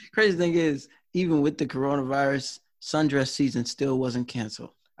higher. Crazy thing is, even with the coronavirus, sundress season still wasn't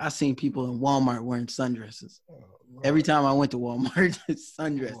canceled. I seen people in Walmart wearing sundresses. Oh, every time I went to Walmart,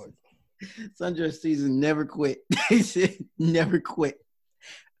 sundresses. Lord. Sundress season never quit. They said never quit.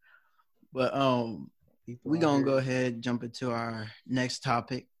 But we're gonna go ahead and jump into our next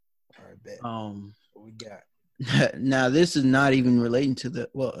topic. All right, bet. What we got? Now, this is not even relating to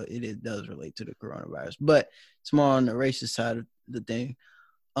it does relate to the coronavirus, but it's more on the racist side of the thing.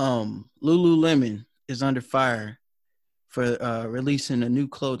 Lululemon is under fire for releasing a new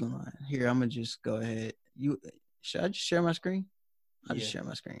clothing line. Here, I'm gonna just go ahead. Should I just share my screen? I'll just share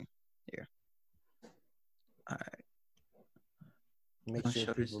my screen. Here. All right. Make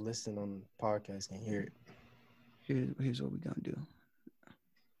sure people listening on the podcast can hear it. Here's what we're gonna do.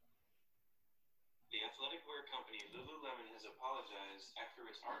 The athletic wear company Lululemon has apologized after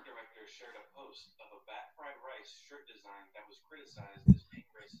its art director shared a post of a bat fried rice shirt design that was criticized as being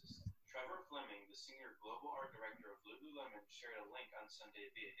racist. Trevor Fleming, the senior global art director of Lululemon, shared a link on Sunday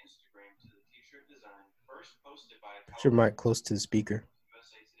via Instagram to the t-shirt design first posted by a Put your mic close to the speaker.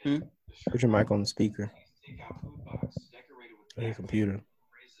 Put your mic on the speaker. On your computer.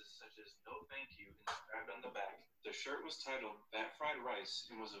 Phrases such as "No thank you" inscribed on the back. The shirt was titled "Bat Fried Rice"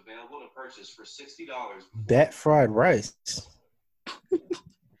 and was available to purchase for $60. Bat fried rice.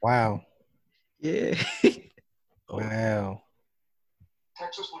 Wow. Yeah. Wow.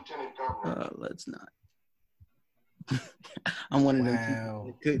 Texas Lieutenant Governor. Let's not. I'm one of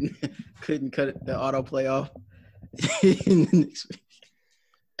them people that couldn't cut the autoplay off.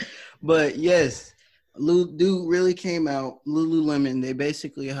 But yes, dude really came out. Lululemon, they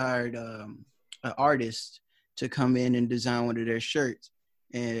basically hired an artist to come in and design one of their shirts,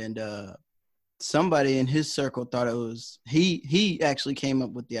 and somebody in his circle thought it was he actually came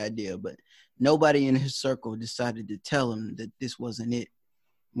up with the idea, but nobody in his circle decided to tell him that this wasn't it.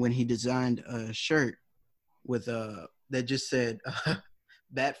 When he designed a shirt with that just said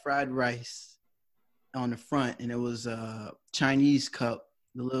 "Bat Fried Rice" on the front, and it was a Chinese cup,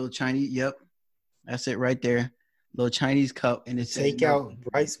 the little Chinese. Yep, that's it right there, little Chinese cup, and it's take out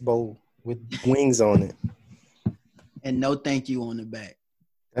rice bowl with wings on it, and "No thank you" on the back.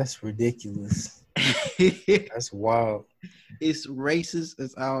 That's ridiculous. That's wild. It's racist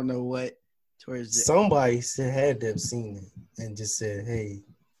as I don't know what. Somebody had to have seen it and just said, "Hey."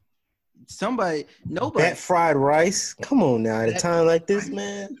 Nobody. Bat fried rice. Come on now, at a time like this,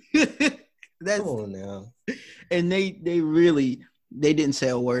 man. Come on now. And they didn't say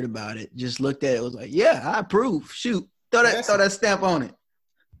a word about it. Just looked at it. Was like, yeah, I approve. Shoot, throw that stamp on it.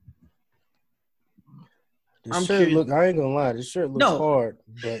 The shirt look. I ain't gonna lie. The shirt looks hard,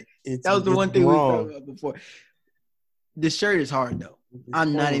 but that was the one thing we talked about before. The shirt is hard though.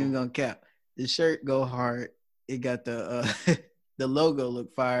 I'm not even gonna cap. The shirt go hard. It got the the logo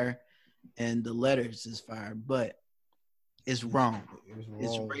look fire. And the letters is fire, but it's wrong.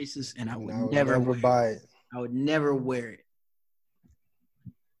 It's racist, and I would never buy it. I would never wear it.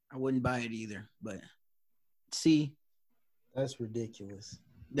 I wouldn't buy it either. But see, that's ridiculous.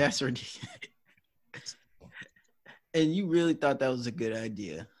 That's ridiculous. And you really thought that was a good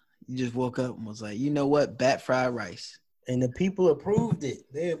idea? You just woke up and was like, you know what? Bat fried rice. And the people approved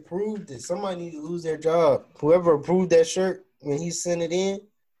it. They approved it. Somebody need to lose their job. Whoever approved that shirt when he sent it in.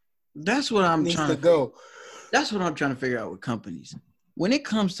 That's what I'm trying to go. That's what I'm trying to figure out with companies. When it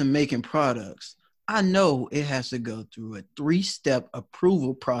comes to making products, I know it has to go through a 3-step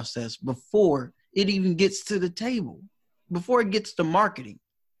approval process before it even gets to the table, before it gets to marketing.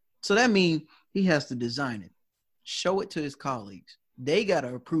 So that means he has to design it, show it to his colleagues. They got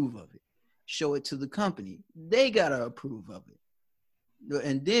to approve of it. Show it to the company. They got to approve of it.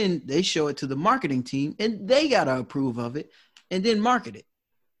 And then they show it to the marketing team, and they got to approve of it, and then market it.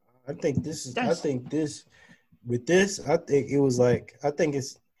 I think this with this, I think it was like I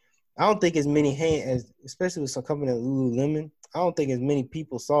don't think as many as especially with some company like Lululemon. I don't think as many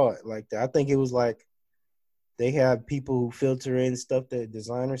people saw it like that. I think it was like they have people who filter in stuff that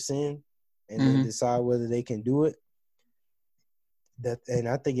designers send and then decide whether they can do it. And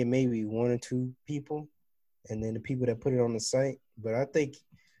I think it may be one or two people, and then the people that put it on the site. But I think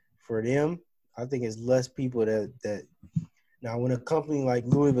for them, I think it's less people that now when a company like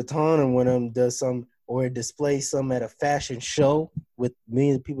Louis Vuitton or one of them does some or displays some at a fashion show with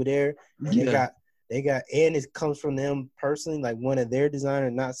millions of people there, and they got and it comes from them personally, like one of their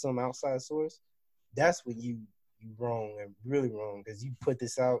designers, not some outside source. That's when you wrong and really wrong, because you put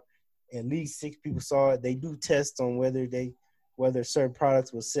this out, at least 6 people saw it. They do tests on whether certain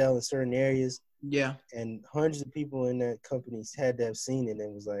products will sell in certain areas. Yeah. And hundreds of people in that company had to have seen it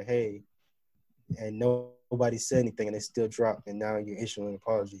and was like, hey, and nobody said anything and it still dropped, and now you're issuing an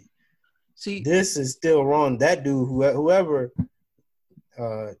apology. See, this is still wrong. That dude, whoever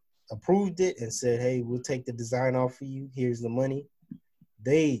approved it and said, hey, we'll take the design off for you, here's the money,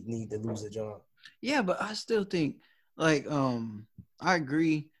 they need to lose a job. Yeah, but I still think, like, I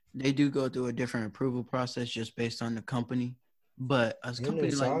agree they do go through a different approval process just based on the company. But a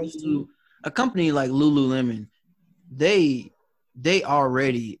company like Lululemon, they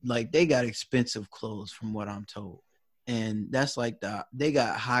already, like, they got expensive clothes from what I'm told. And that's like they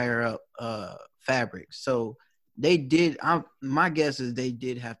got higher up fabrics. So they did, my guess is they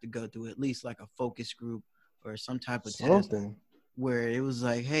did have to go through at least like a focus group or some type of test where it was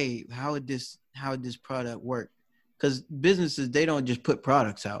like, hey, how would this product work? Because businesses, they don't just put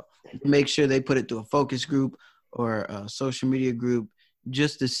products out. Make sure they put it through a focus group or a social media group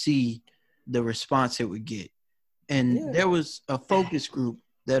just to see the response it would get. And there was a focus group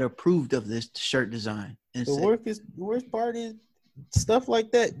that approved of this shirt design. And the worst part is stuff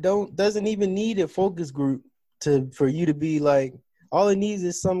like that doesn't even need a focus group for you to be like, all it needs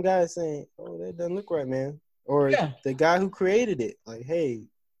is some guy saying, oh, that doesn't look right, man. Or the guy who created it, like, hey,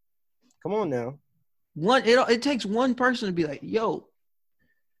 come on now. It takes one person to be like, yo,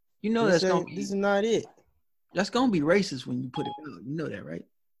 you know, this is not it. That's gonna be racist when you put it out. You know that, right?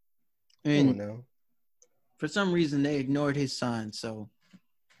 And come on now. For some reason they ignored his sign. So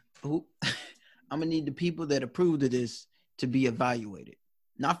I'm gonna need the people that approved of this to be evaluated,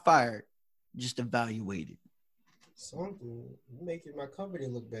 not fired, just evaluated. Something making my company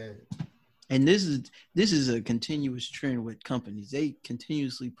look bad. And this is a continuous trend with companies. They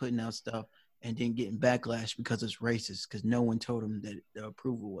continuously putting out stuff and then getting backlash because it's racist, because no one told them that the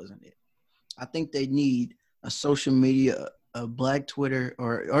approval wasn't it. I think they need a social media, a Black Twitter,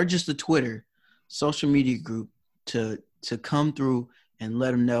 or just a Twitter social media group to come through and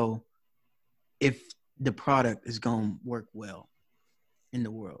let them know if the product is going to work well in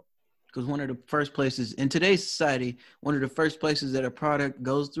the world. Because one of the first places in today's society, one of the first places that a product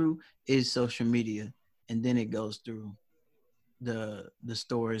goes through is social media. And then it goes through the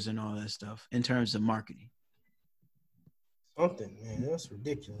stores and all that stuff in terms of marketing. Something, man, that's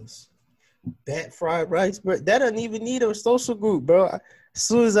ridiculous. Bat fried rice, bro. That doesn't even need a social group, bro. As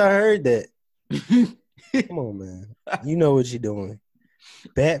soon as I heard that, come on, man. You know what you're doing.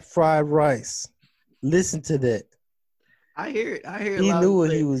 Bat fried rice. Listen to that. I hear it. He knew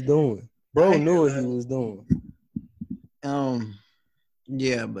what he was doing. Bro knew what he was doing.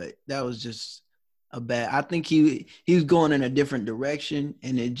 Yeah, but that was just a bad. I think he was going in a different direction,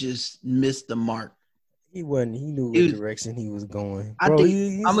 and it just missed the mark. He wasn't. He knew what direction he was going. I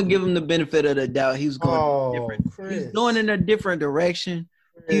think I'm gonna give him the benefit of the doubt. He was going different. Chris. He's going in a different direction.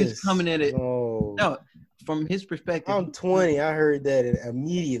 Chris. He was coming at it. No, from his perspective. I'm 20. I heard that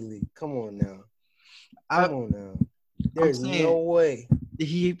immediately. Come on now. Come on now. There's no way.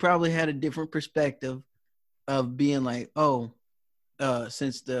 He probably had a different perspective of being like,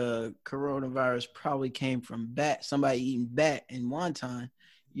 since the coronavirus probably came from somebody eating bat in wonton,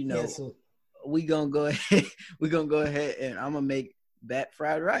 you know, we're gonna go ahead and I'm gonna make bat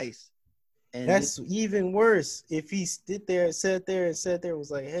fried rice. And that's even worse. If he sat there and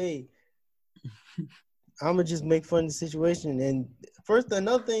was like, hey, I'm gonna just make fun of the situation. And first,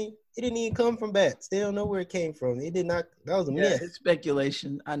 another thing, it didn't even come from bats. They don't know where it came from. It did not. That was a myth. It's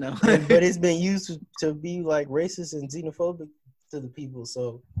speculation. I know. But it's been used to be like racist and xenophobic to the people.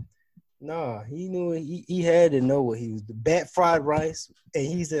 So, he knew it. He had to know what he was. The bat fried rice, and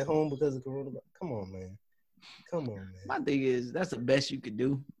he's at home because of coronavirus. Come on, man. My thing is, that's the best you could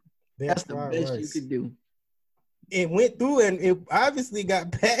do. That's the best you could do. It went through, and it obviously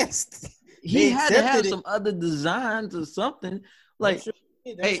got passed. He had to have some other designs or something. Like, I'm sure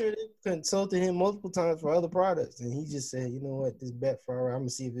they consulted him multiple times for other products, and he just said, "You know what? This bat fried rice, I'm gonna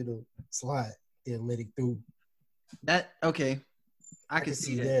see if it'll slide. They'll let it through." That okay. I can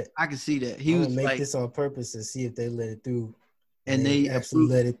see that. I can see that. He I'm was gonna make like, this on purpose and see if they let it through. And they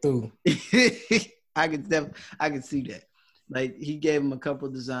absolutely let it through. I can see that. Like he gave him a couple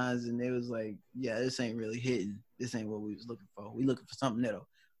of designs and they was like, yeah, this ain't really hitting. This ain't what we was looking for. We looking for something that'll,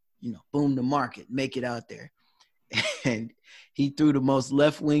 boom the market, make it out there. And he threw the most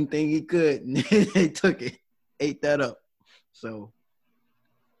left wing thing he could, and they took it, ate that up. So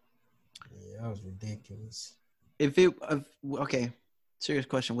yeah, that was ridiculous. Okay, serious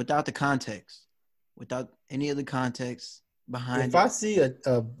question. Without the context, without any of the context behind if I see a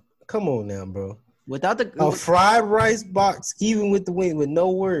come on now, bro. Without a fried rice box, even with the wing, with no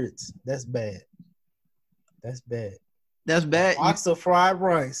words, that's bad. That's bad. That's bad. A box of fried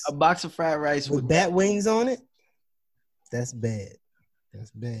rice. A box of fried rice with bat wings on it. That's bad. That's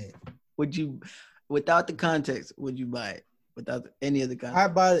bad. Would you, without the context, would you buy it? Without any of the context?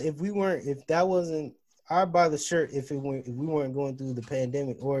 I'd buy it if that wasn't. I'd buy the shirt if we weren't going through the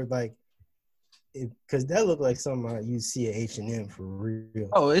pandemic, or like, because that looked like something you see at H&M for real.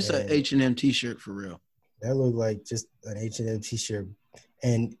 Oh, it's an H&M t-shirt for real. That looked like just an H&M t-shirt.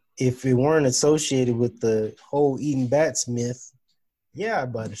 And if it weren't associated with the whole eating bats myth, yeah,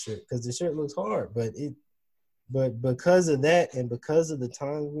 I'd buy the shirt because the shirt looks hard. But because of that and because of the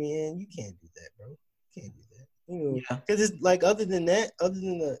times we're in, you can't do that, bro. You can't do that. Because it's like other than the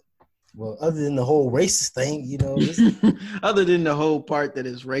whole racist thing, other than the whole part that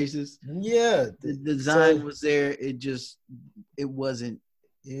is racist. Yeah. The design was there. It wasn't.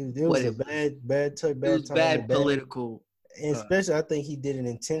 It was a bad time. Bad political. And especially, I think he did it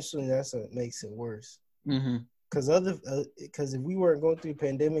intentionally. That's what makes it worse. Mm-hmm. Because if we weren't going through a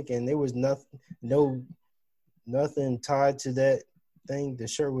pandemic and there was nothing tied to that thing, the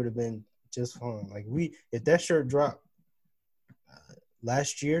shirt would have been just fine. Like if that shirt dropped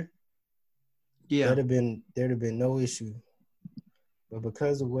last year, there'd have been no issue. But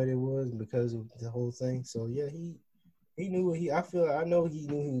because of what it was, because of the whole thing, so yeah, he knew what I know he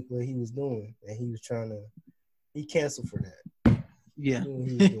knew what he was doing, and he was he canceled for that. Yeah. He knew what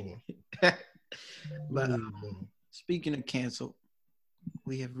he was doing. But speaking of canceled,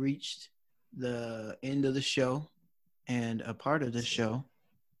 we have reached the end of the show, and a part of the show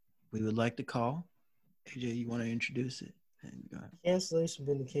we would like to call. AJ, you want to introduce it? Cancellation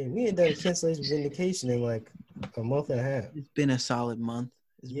vindication. We ain't done a cancellation vindication in like a month and a half. It's been a solid month.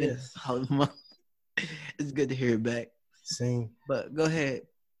 It's been a solid month. It's good to hear it back. Same. But go ahead,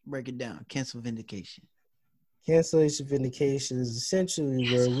 break it down. Cancel vindication. Cancellation vindication is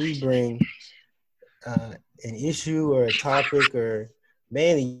essentially where we bring an issue or a topic or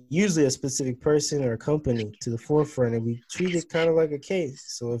mainly usually a specific person or a company to the forefront, and we treat it kind of like a case.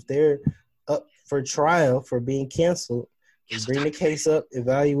 So if they're up for trial for being canceled, we bring the case up,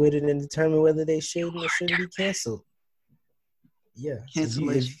 evaluate it, and determine whether they should or shouldn't be canceled. Yeah.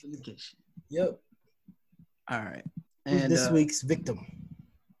 Cancellation vindication. Yep. All right. Who's this week's victim?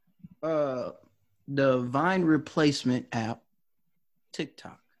 The Vine replacement app,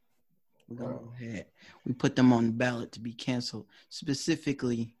 TikTok. We're going to go ahead. We put them on the ballot to be canceled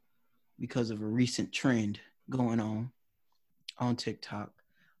specifically because of a recent trend going on TikTok.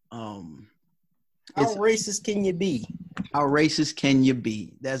 How racist can you be? How racist can you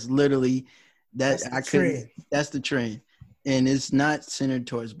be? That's literally that's the trend. And it's not centered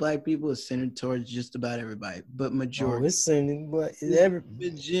towards black people. It's centered towards just about everybody, but majority. It's centered,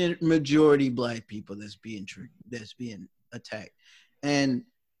 majority black people that's being attacked. And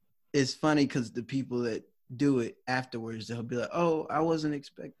it's funny because the people that do it afterwards, they'll be like, "Oh, I wasn't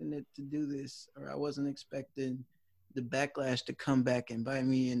expecting it to do this, or I wasn't expecting the backlash to come back and bite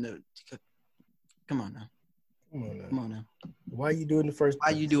me in the." Come on now. Why you do it in the first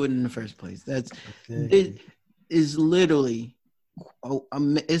place? Why you do it in the first place? It is literally,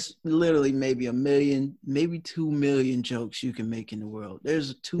 it's literally maybe 1 million, maybe 2 million jokes you can make in the world.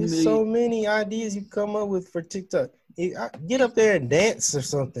 There's so many ideas you come up with for TikTok. Get up there and dance or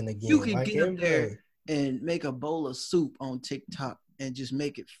something again. You can get up there and make a bowl of soup on TikTok and just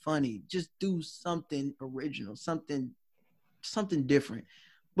make it funny. Just do something original, something different.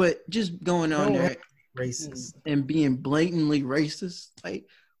 But just going on there racist and being blatantly racist, like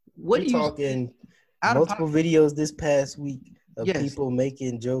what are you talking? Multiple videos this past week of people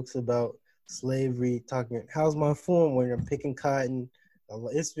making jokes about slavery, talking, how's my form when I'm picking cotton?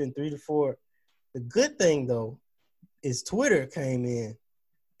 It's been 3 to 4. The good thing, though, is Twitter came in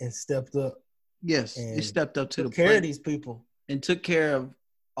and stepped up. Yes, it stepped up to took care of these people. And took care of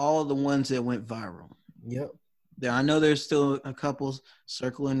all the ones that went viral. Yep. I know there's still a couple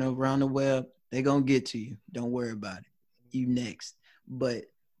circling around the web. They're going to get to you. Don't worry about it. You next. But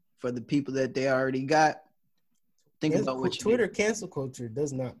for the people that they already got, Think about what you Twitter do. cancel culture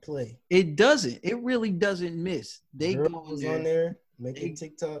does not play. It doesn't. It really doesn't miss. They Girl go was there, on there making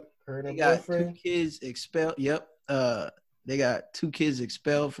TikTok. Her and her they got boyfriend. 2 kids expelled. Yep. They got 2 kids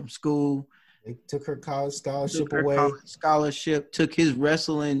expelled from school. They took her college scholarship Took her away. college scholarship. Took his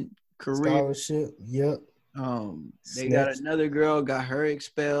wrestling career. Scholarship. Yep. They got another girl. Got her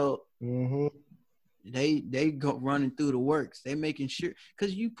expelled. Mm-hmm. They go running through the works. They making sure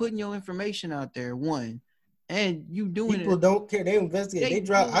because you putting your information out there. One, and you doing People don't care. They investigate. They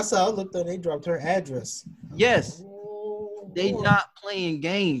drop. I looked on. They dropped her address. Yes. They Oh. not playing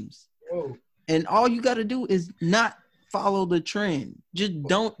games. Oh. And all you got to do is not follow the trend. Just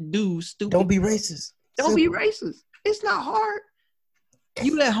don't do stupid. Don't be racist. Don't be racist. It's not hard.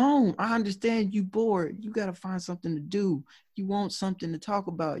 You at home. I understand you bored. You got to find something to do. You want something to talk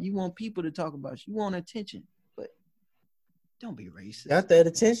about. You want people to talk about. You want attention. But don't be racist. Got that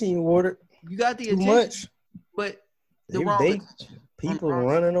attention you ordered. You got the Too attention. much. But the wrong attention. People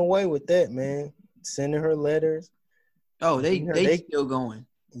running away with that, man. Sending her letters. Oh, they still going.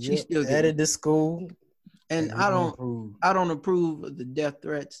 She's still added to school. And I don't approve of the death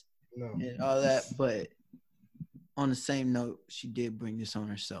threats and all that, but on the same note, she did bring this on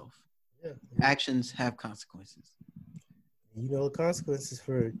herself. Yeah. Actions have consequences. You know the consequences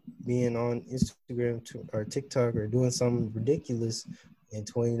for being on Instagram or TikTok or doing something ridiculous in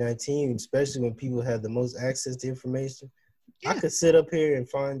 2019, especially when people have the most access to information. Yeah. I could sit up here and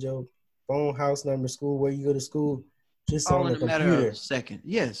find your phone, house number, school, where you go to school, just all on the computer. Matter of a second.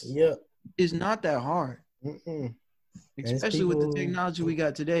 Yes. Yep. It's not that hard. Mm-mm. Especially with the technology we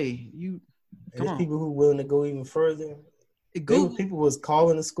got today. There's people who willing to go even further. People was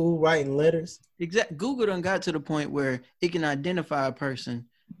calling the school, writing letters. Exactly. Google done got to the point where it can identify a person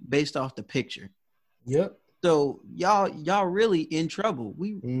based off the picture. Yep. So y'all really in trouble.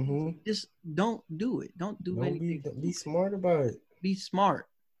 We just don't do it. Don't do anything. Be smart about it. Be smart.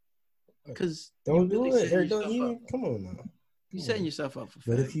 Because don't do it. Or don't even come on now. You're setting yourself up for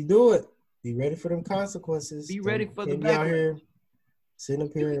failure. But if you do it, be ready for them consequences. Be ready for the backlash. Out here, sitting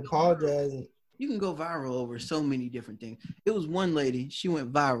up here and apologizing. You can go viral over so many different things. It was one lady, she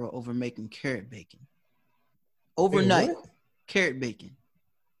went viral over making carrot bacon. Overnight, carrot bacon.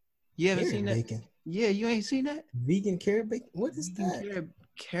 You haven't seen that? Bacon. Yeah, you ain't seen that? Vegan carrot bacon? What is that?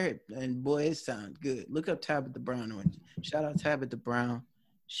 Carrot, and boy, it sounds good. Look up Tabitha Brown. Shout out Tabitha Brown.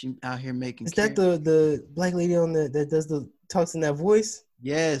 She out here making. Is that the black lady on that does the talks in that voice?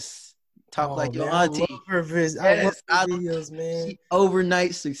 Yes. Talk like your auntie. I love her videos, man. She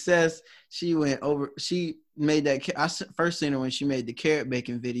overnight success. She went over. She made that. I first seen her when she made the carrot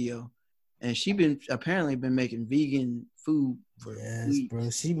bacon video, and she apparently been making vegan food for weeks. Bro.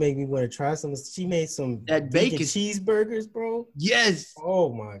 She made me want to try some. She made some that bacon cheeseburgers, bro. Yes.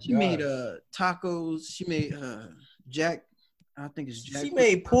 Oh my god. She made tacos. She made Jack. I think it's Jack. She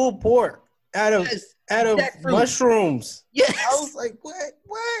made pulled pork out of mushrooms. Yes. I was like, what?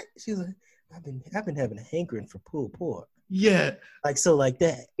 She's like, I've been having a hankering for pulled pork. Yeah. Like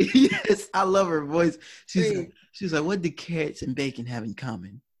that. Yes. I love her voice. She's like, what do carrots and bacon have in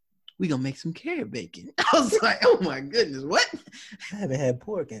common? We gonna make some carrot bacon. I was like, oh my goodness, what? I haven't had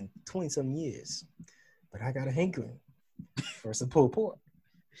pork in 20-some years, but I got a hankering for some pulled pork.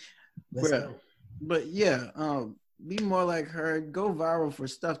 But yeah, be more like her. Go viral for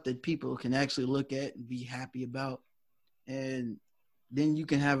stuff that people can actually look at and be happy about, and then you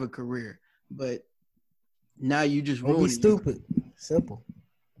can have a career. But now you just don't be stupid. Simple.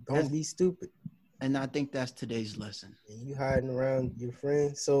 Don't be stupid. And I think that's today's lesson. And you hiding around your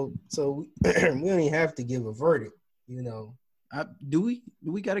friends, so we don't even have to give a verdict. You know, do we?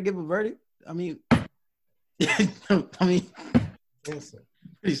 Do we got to give a verdict? I mean, pretty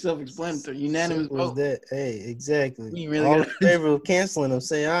self-explanatory. Unanimous vote. That. Hey, exactly. Really all in favor of canceling them,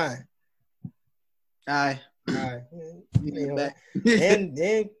 say aye. Aye. Aye. And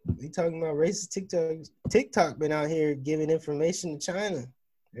we talking about racist TikTok. TikTok been out here giving information to China.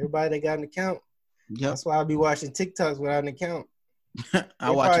 Everybody that got an account. Yep. That's why I'll be watching TikToks without an account. I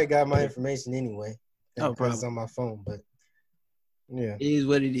probably got my information anyway. Because it's on my phone, but yeah. It is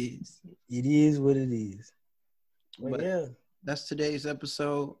what it is. It is what it is. But yeah. That's today's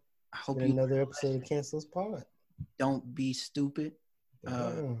episode. I hope another episode of Cancel's Pod. Don't be stupid.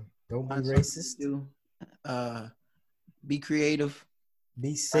 Don't be racist. Be creative.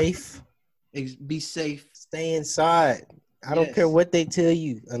 Be safe. Be safe. Stay inside. I don't care what they tell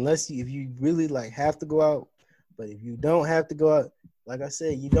you, unless if you really have to go out. But if you don't have to go out, like I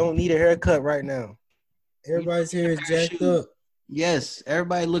said, you don't need a haircut right now. Everybody's hair is jacked up. Yes,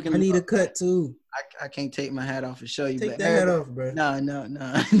 everybody looking. I need a cut too. I can't take my hat off and show you. Take the hat off, bro. No.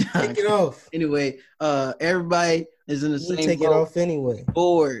 Take it off. Anyway, everybody is in the same boat. Take it off anyway.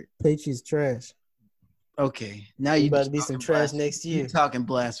 Bored. Patriots trash. Okay, now you about to be some trash next year. You talking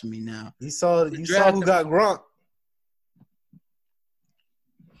blasphemy now. You saw who got Gronk.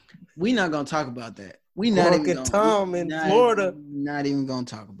 We not gonna talk about that. Tom in Florida. Not even gonna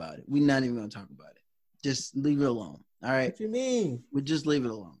talk about it. We're not even gonna talk about it. Just leave it alone. All right. What you mean? We just leave it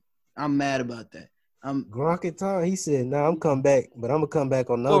alone. I'm mad about that. Gronk and Tom. He said, "Nah, I'm coming back, but I'm gonna come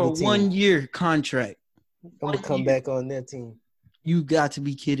back on the other team. 1 year contract. I'm gonna come back on their team." You got to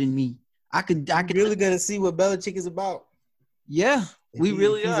be kidding me. I could really gonna see what Belichick is about. Yeah, we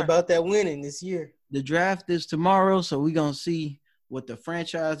really are. He's about that winning this year. The draft is tomorrow, so we're gonna see what the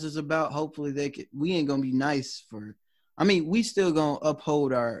franchise is about. Hopefully we ain't gonna be nice for. I mean, we still gonna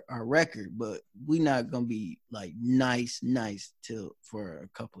uphold our record, but we not gonna be like nice till for a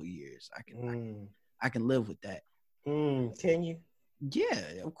couple of years. I can live with that. Can you?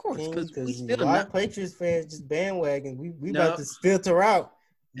 Yeah, of course. Because we a lot of Patriots fans just bandwagon. We about to filter out.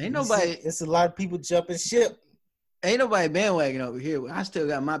 Ain't nobody. It's a lot of people jumping ship. Ain't nobody bandwagon over here. I still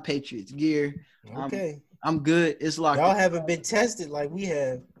got my Patriots gear. Okay. I'm good. It's locked. Y'all haven't been tested like we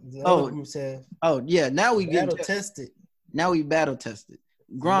have. The other groups have. Oh yeah, now we get tested. Now we battle tested.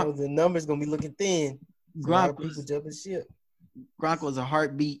 Gronk, the numbers gonna be looking thin. Gronk, people jumping ship. Gronk was a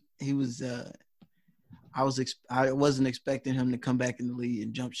heartbeat. He was. I wasn't expecting him to come back in the league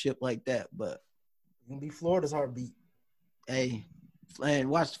and jump ship like that, but it's gonna be Florida's heartbeat. Hey, and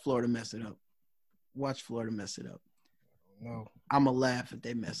watch Florida mess it up. No, I'm gonna laugh if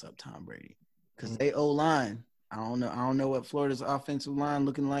they mess up Tom Brady because they O-line. I don't know what Florida's offensive line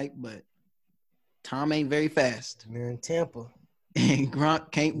looking like, but Tom ain't very fast. They're in Tampa, and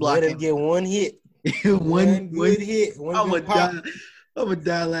Gronk can't block him. Let him get one hit. one good hit. I'm gonna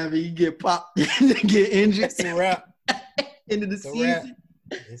die laughing. You get popped and get injured. It's a wrap. Into the season.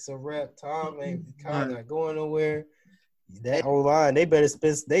 It's a wrap. Tom ain't not going nowhere. That whole line, they better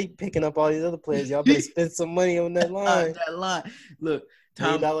spend. They picking up all these other players. Y'all better spend some money on that line. Look,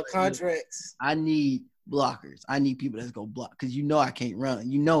 Tom, $1 million contracts. I need blockers. I need people that's gonna block because I can't run.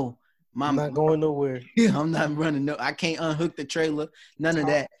 I'm not going nowhere. I'm not running. No, I can't unhook the trailer. None of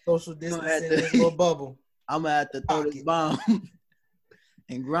that. Social distancing in this little bubble. I'm gonna have to throw this bomb.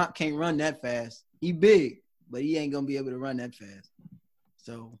 And Gronk can't run that fast. He big, but he ain't gonna be able to run that fast.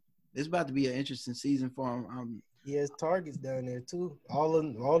 So it's about to be an interesting season for him. He has targets down there too.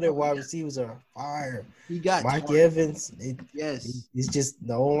 All their wide receivers are fire. He got Mike targets. Evans. Yes, it's just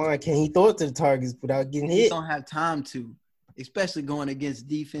the whole line. Can he throw it to the targets without getting hit? He don't have time to, especially going against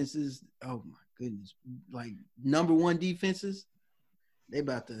defenses. Oh my goodness, like number one defenses. They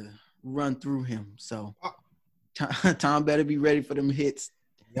about to run through him. So Tom better be ready for them hits.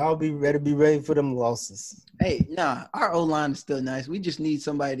 Y'all be ready for them losses. Hey, our O-line is still nice. We just need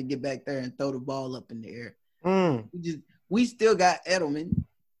somebody to get back there and throw the ball up in the air. We still got Edelman.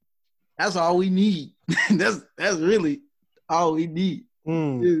 That's all we need. that's really all we need.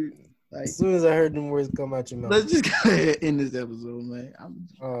 Dude, as soon as I heard them words come out your mouth. Let's just go ahead and end this episode, man.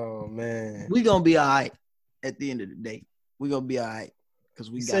 Oh man. We gonna be all right at the end of the day. We gonna be all right.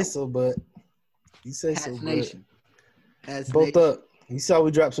 Because we You say so, but Nation. Both up. You saw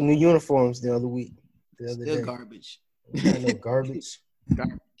we dropped some new uniforms the other week. Still garbage. No garbage. Oh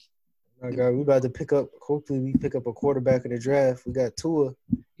my God, we about to pick up. Hopefully, we pick up a quarterback in the draft. We got Tua.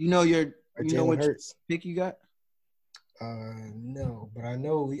 You know what pick you got? No, but I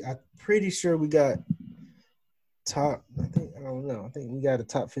know I'm pretty sure we got top. I don't know. I think we got a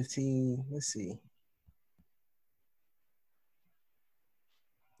top 15. Let's see.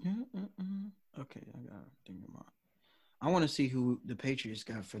 Okay, I got to think about. I want to see who the Patriots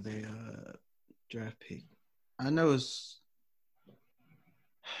got for their draft pick. I know it's.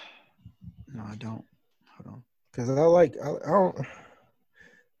 No, I don't. Hold on. Because I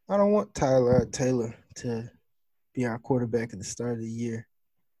don't want Tyler Taylor to be our quarterback at the start of the year.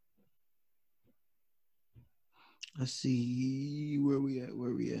 Let's see where we at.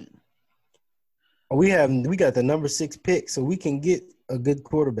 We got the number 6 pick, so we can get a good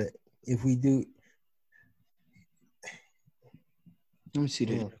quarterback if we do. Let me see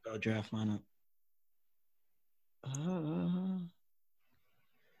the NFL draft lineup.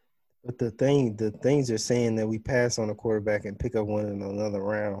 But the things are saying that we pass on a quarterback and pick up one in another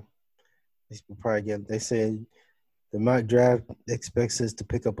round. They said the mock draft expects us to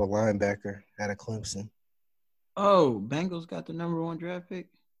pick up a linebacker out of Clemson. Oh, Bengals got the number 1 draft pick?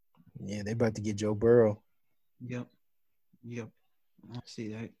 Yeah, they about to get Joe Burrow. Yep. I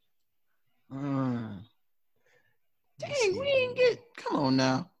see that. Dang, we didn't get. Come on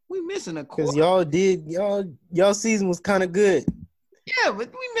now, we missing a quarter. Because y'all season was kind of good. Yeah,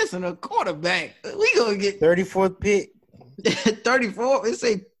 but we missing a quarterback. We gonna get 34th pick. 34. It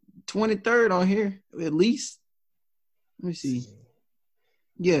say 23rd on here at least. Let me see.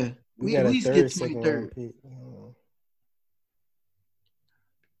 Yeah, we at least get 23rd. Pick.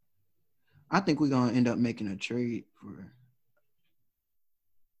 I think we're gonna end up making a trade for.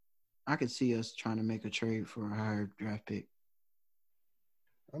 I could see us trying to make a trade for a higher draft pick.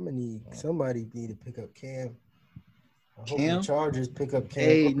 I'm gonna need somebody to pick up Cam. I hope the Chargers pick up Cam.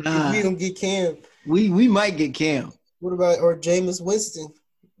 Hey, nah. If we don't get Cam, we might get Cam. What about Jameis Winston,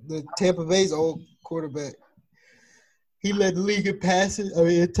 the Tampa Bay's old quarterback? He led the league in passes,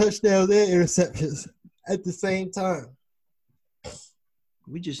 touchdowns and interceptions at the same time.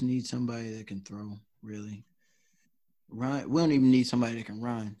 We just need somebody that can throw, really. Run. We don't even need somebody that can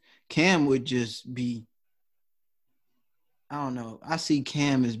run. Cam would just be, I don't know. I see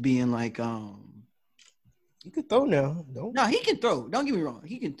Cam as being like You can throw now. No, he can throw. Don't get me wrong.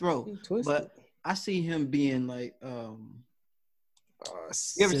 He can throw. But I see him being like you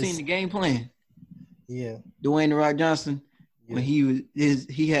ever seen The Game Plan? Yeah. Dwayne The Rock Johnson. Yeah. When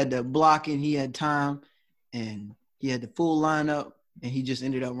he had the blocking, he had time, and he had the full lineup, and he just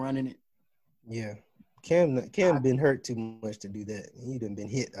ended up running it. Yeah. Cam been hurt too much to do that. He done been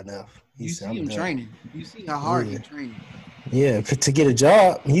hit enough. You see him training. You see how hard he's training. Yeah, to get a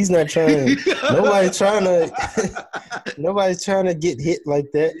job, he's not trying. Nobody's trying to get hit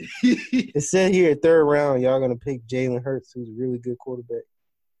like that. It said here, 3rd round, y'all gonna pick Jalen Hurts, who's a really good quarterback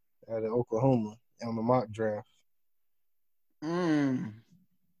out of Oklahoma on the mock draft.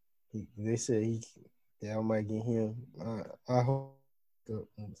 They said y'all might get him. I hope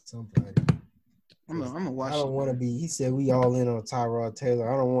somebody. I'm gonna watch. I don't want to be. He said we all in on Tyrod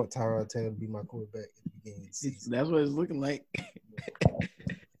Taylor. I don't want Tyrod Taylor to be my quarterback at the beginning of the season. That's what it's looking like.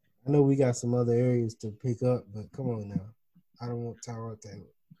 I know we got some other areas to pick up, but come on now. I don't want Tyrod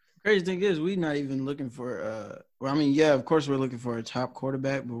Taylor. Crazy thing is, we're not even looking for. Well, I mean, yeah, of course we're looking for a top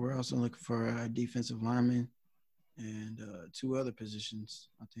quarterback, but we're also looking for a defensive lineman and 2 other positions,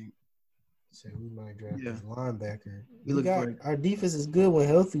 I think. So we might draft a linebacker. Our defense is good when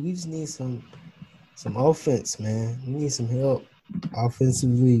healthy. We just need some offense, man. We need some help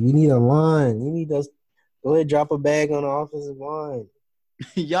offensively. We need a line. We need us go ahead, drop a bag on the offensive line.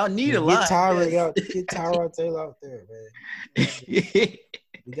 Y'all need a line. Get Tyrod Taylor out there, man.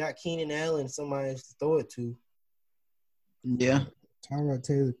 We got Keenan Allen, somebody to throw it to. Yeah. Tyrod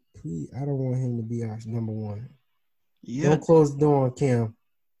Taylor, please. I don't want him to be our number 1. Yeah. Don't close the door on Cam.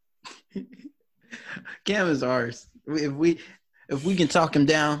 Cam is ours. If we can talk him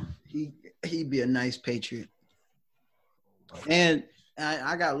down, he'd be a nice Patriot. And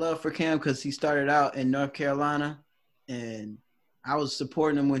I got love for Cam because he started out in North Carolina, and I was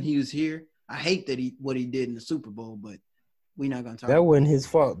supporting him when he was here. I hate that what he did in the Super Bowl, but we're not gonna talk. That wasn't his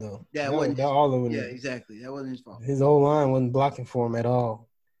fault though. That wasn't all of it. Yeah, exactly. That wasn't his fault. His whole line wasn't blocking for him at all.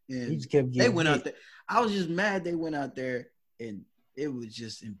 Yeah, he just kept getting. They went out there. I was just mad they went out there, and it was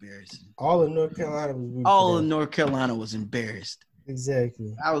just embarrassing. All of North Carolina was embarrassed.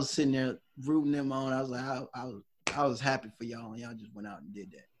 Exactly. I was sitting there rooting them on. I was like, I was happy for y'all, and y'all just went out and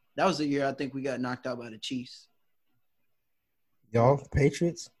did that. That was the year I think we got knocked out by the Chiefs. Y'all,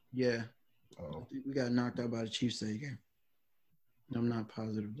 Patriots? Yeah. Oh. I think we got knocked out by the Chiefs that year. I'm not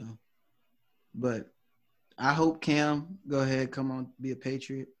positive, though. But I hope Cam go ahead, come on, be a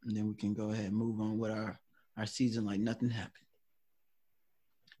Patriot, and then we can go ahead and move on with our season like nothing happened.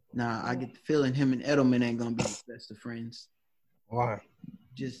 Now, I get the feeling him and Edelman ain't going to be the best of friends. Why?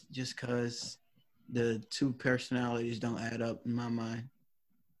 Just because the 2 personalities don't add up in my mind.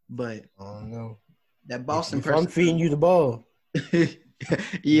 But I don't know. That Boston person. I'm feeding you the ball.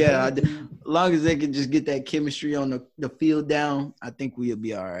 Yeah, as long as they can just get that chemistry on the field down, I think we'll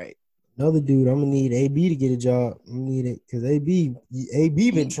be all right. Another dude, I'm gonna need AB to get a job. I'm gonna need it because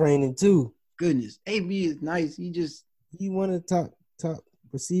AB been training too. Goodness, AB is nice. He one of the top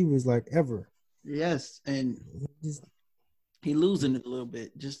receivers like ever. Yes, and he losing it a little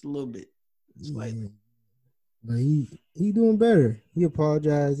bit, just a little bit. Slightly. But he doing better. He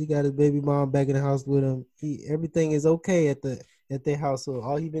apologized. He got his baby mom back in the house with him. Everything is okay at their household.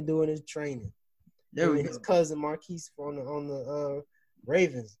 All he been doing is training. There we go. His cousin Marquise on the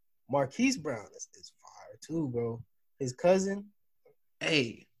Ravens. Marquise Brown is fire too, bro. His cousin,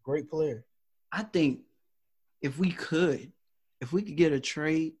 great player. I think if we could get a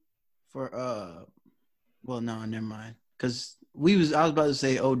trade for well, no, never mind. Because I was about to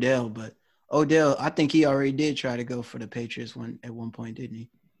say Odell, but Odell, I think he already did try to go for the Patriots at one point, didn't he?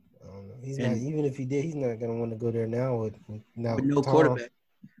 I don't know. He's not. Even if he did, he's not gonna want to go there now with no Tom. quarterback.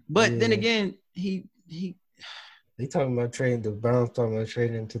 But then again, he. They talking about trading. The Browns talking about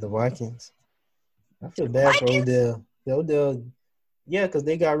trading him to the Vikings. I feel bad for Odell. Odell, yeah, because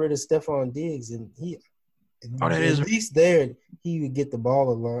they got rid of Stephon Diggs, and he. At least there, he would get the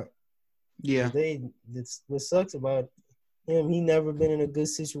ball a lot. Yeah. That's what sucks about him. He never been in a good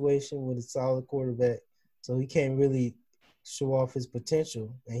situation with a solid quarterback, so he can't really show off his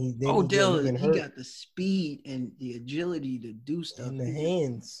potential. And Odell, he got the speed and the agility to do stuff. In the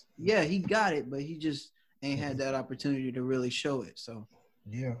hands. Yeah, he got it, but he just ain't had that opportunity to really show it. So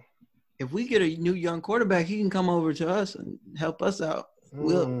yeah, if we get a new young quarterback, he can come over to us and help us out.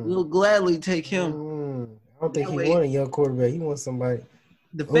 We'll gladly take him. I don't think he want a young quarterback. He wants somebody.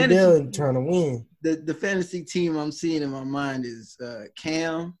 The Odell trying to win. The fantasy team I'm seeing in my mind is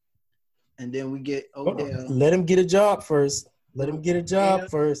Cam, and then we get Odell. Let him get a job first.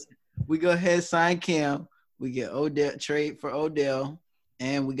 We go ahead, sign Cam. We get Odell, trade for Odell,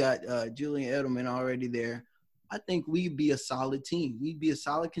 and we got Julian Edelman already there. I think we'd be a solid team. We'd be a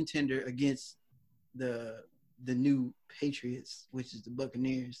solid contender against the new Patriots, which is the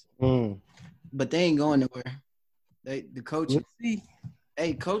Buccaneers. But they ain't going nowhere. The coaching.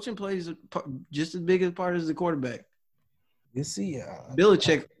 Hey, coaching plays just as big a part as the quarterback. You see,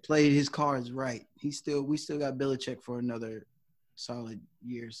 Belichick played his cards right. We still got Belichick for another solid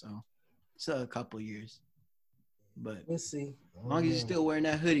year, so it's a couple years. But we'll see. As long as you're still wearing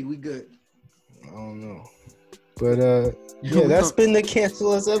that hoodie, we good. I don't know. But that's been the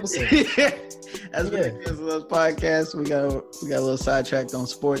Cancel Us episode. That's been the Cancel Us podcast. We got a little sidetracked on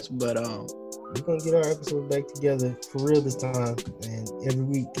sports, but we're gonna get our episode back together for real this time, and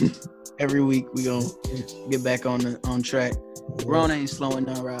every week we gonna get back on track. Yeah. Rona ain't slowing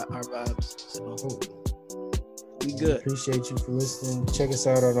down our vibes, so we good. Appreciate you for listening. Check us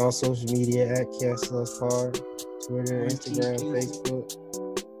out on all social media at CastlesPod, Twitter, Instagram, Facebook.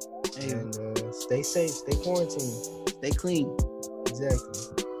 Hey. And stay safe, stay quarantined, stay clean.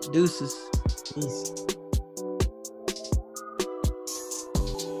 Exactly. Deuces. Peace.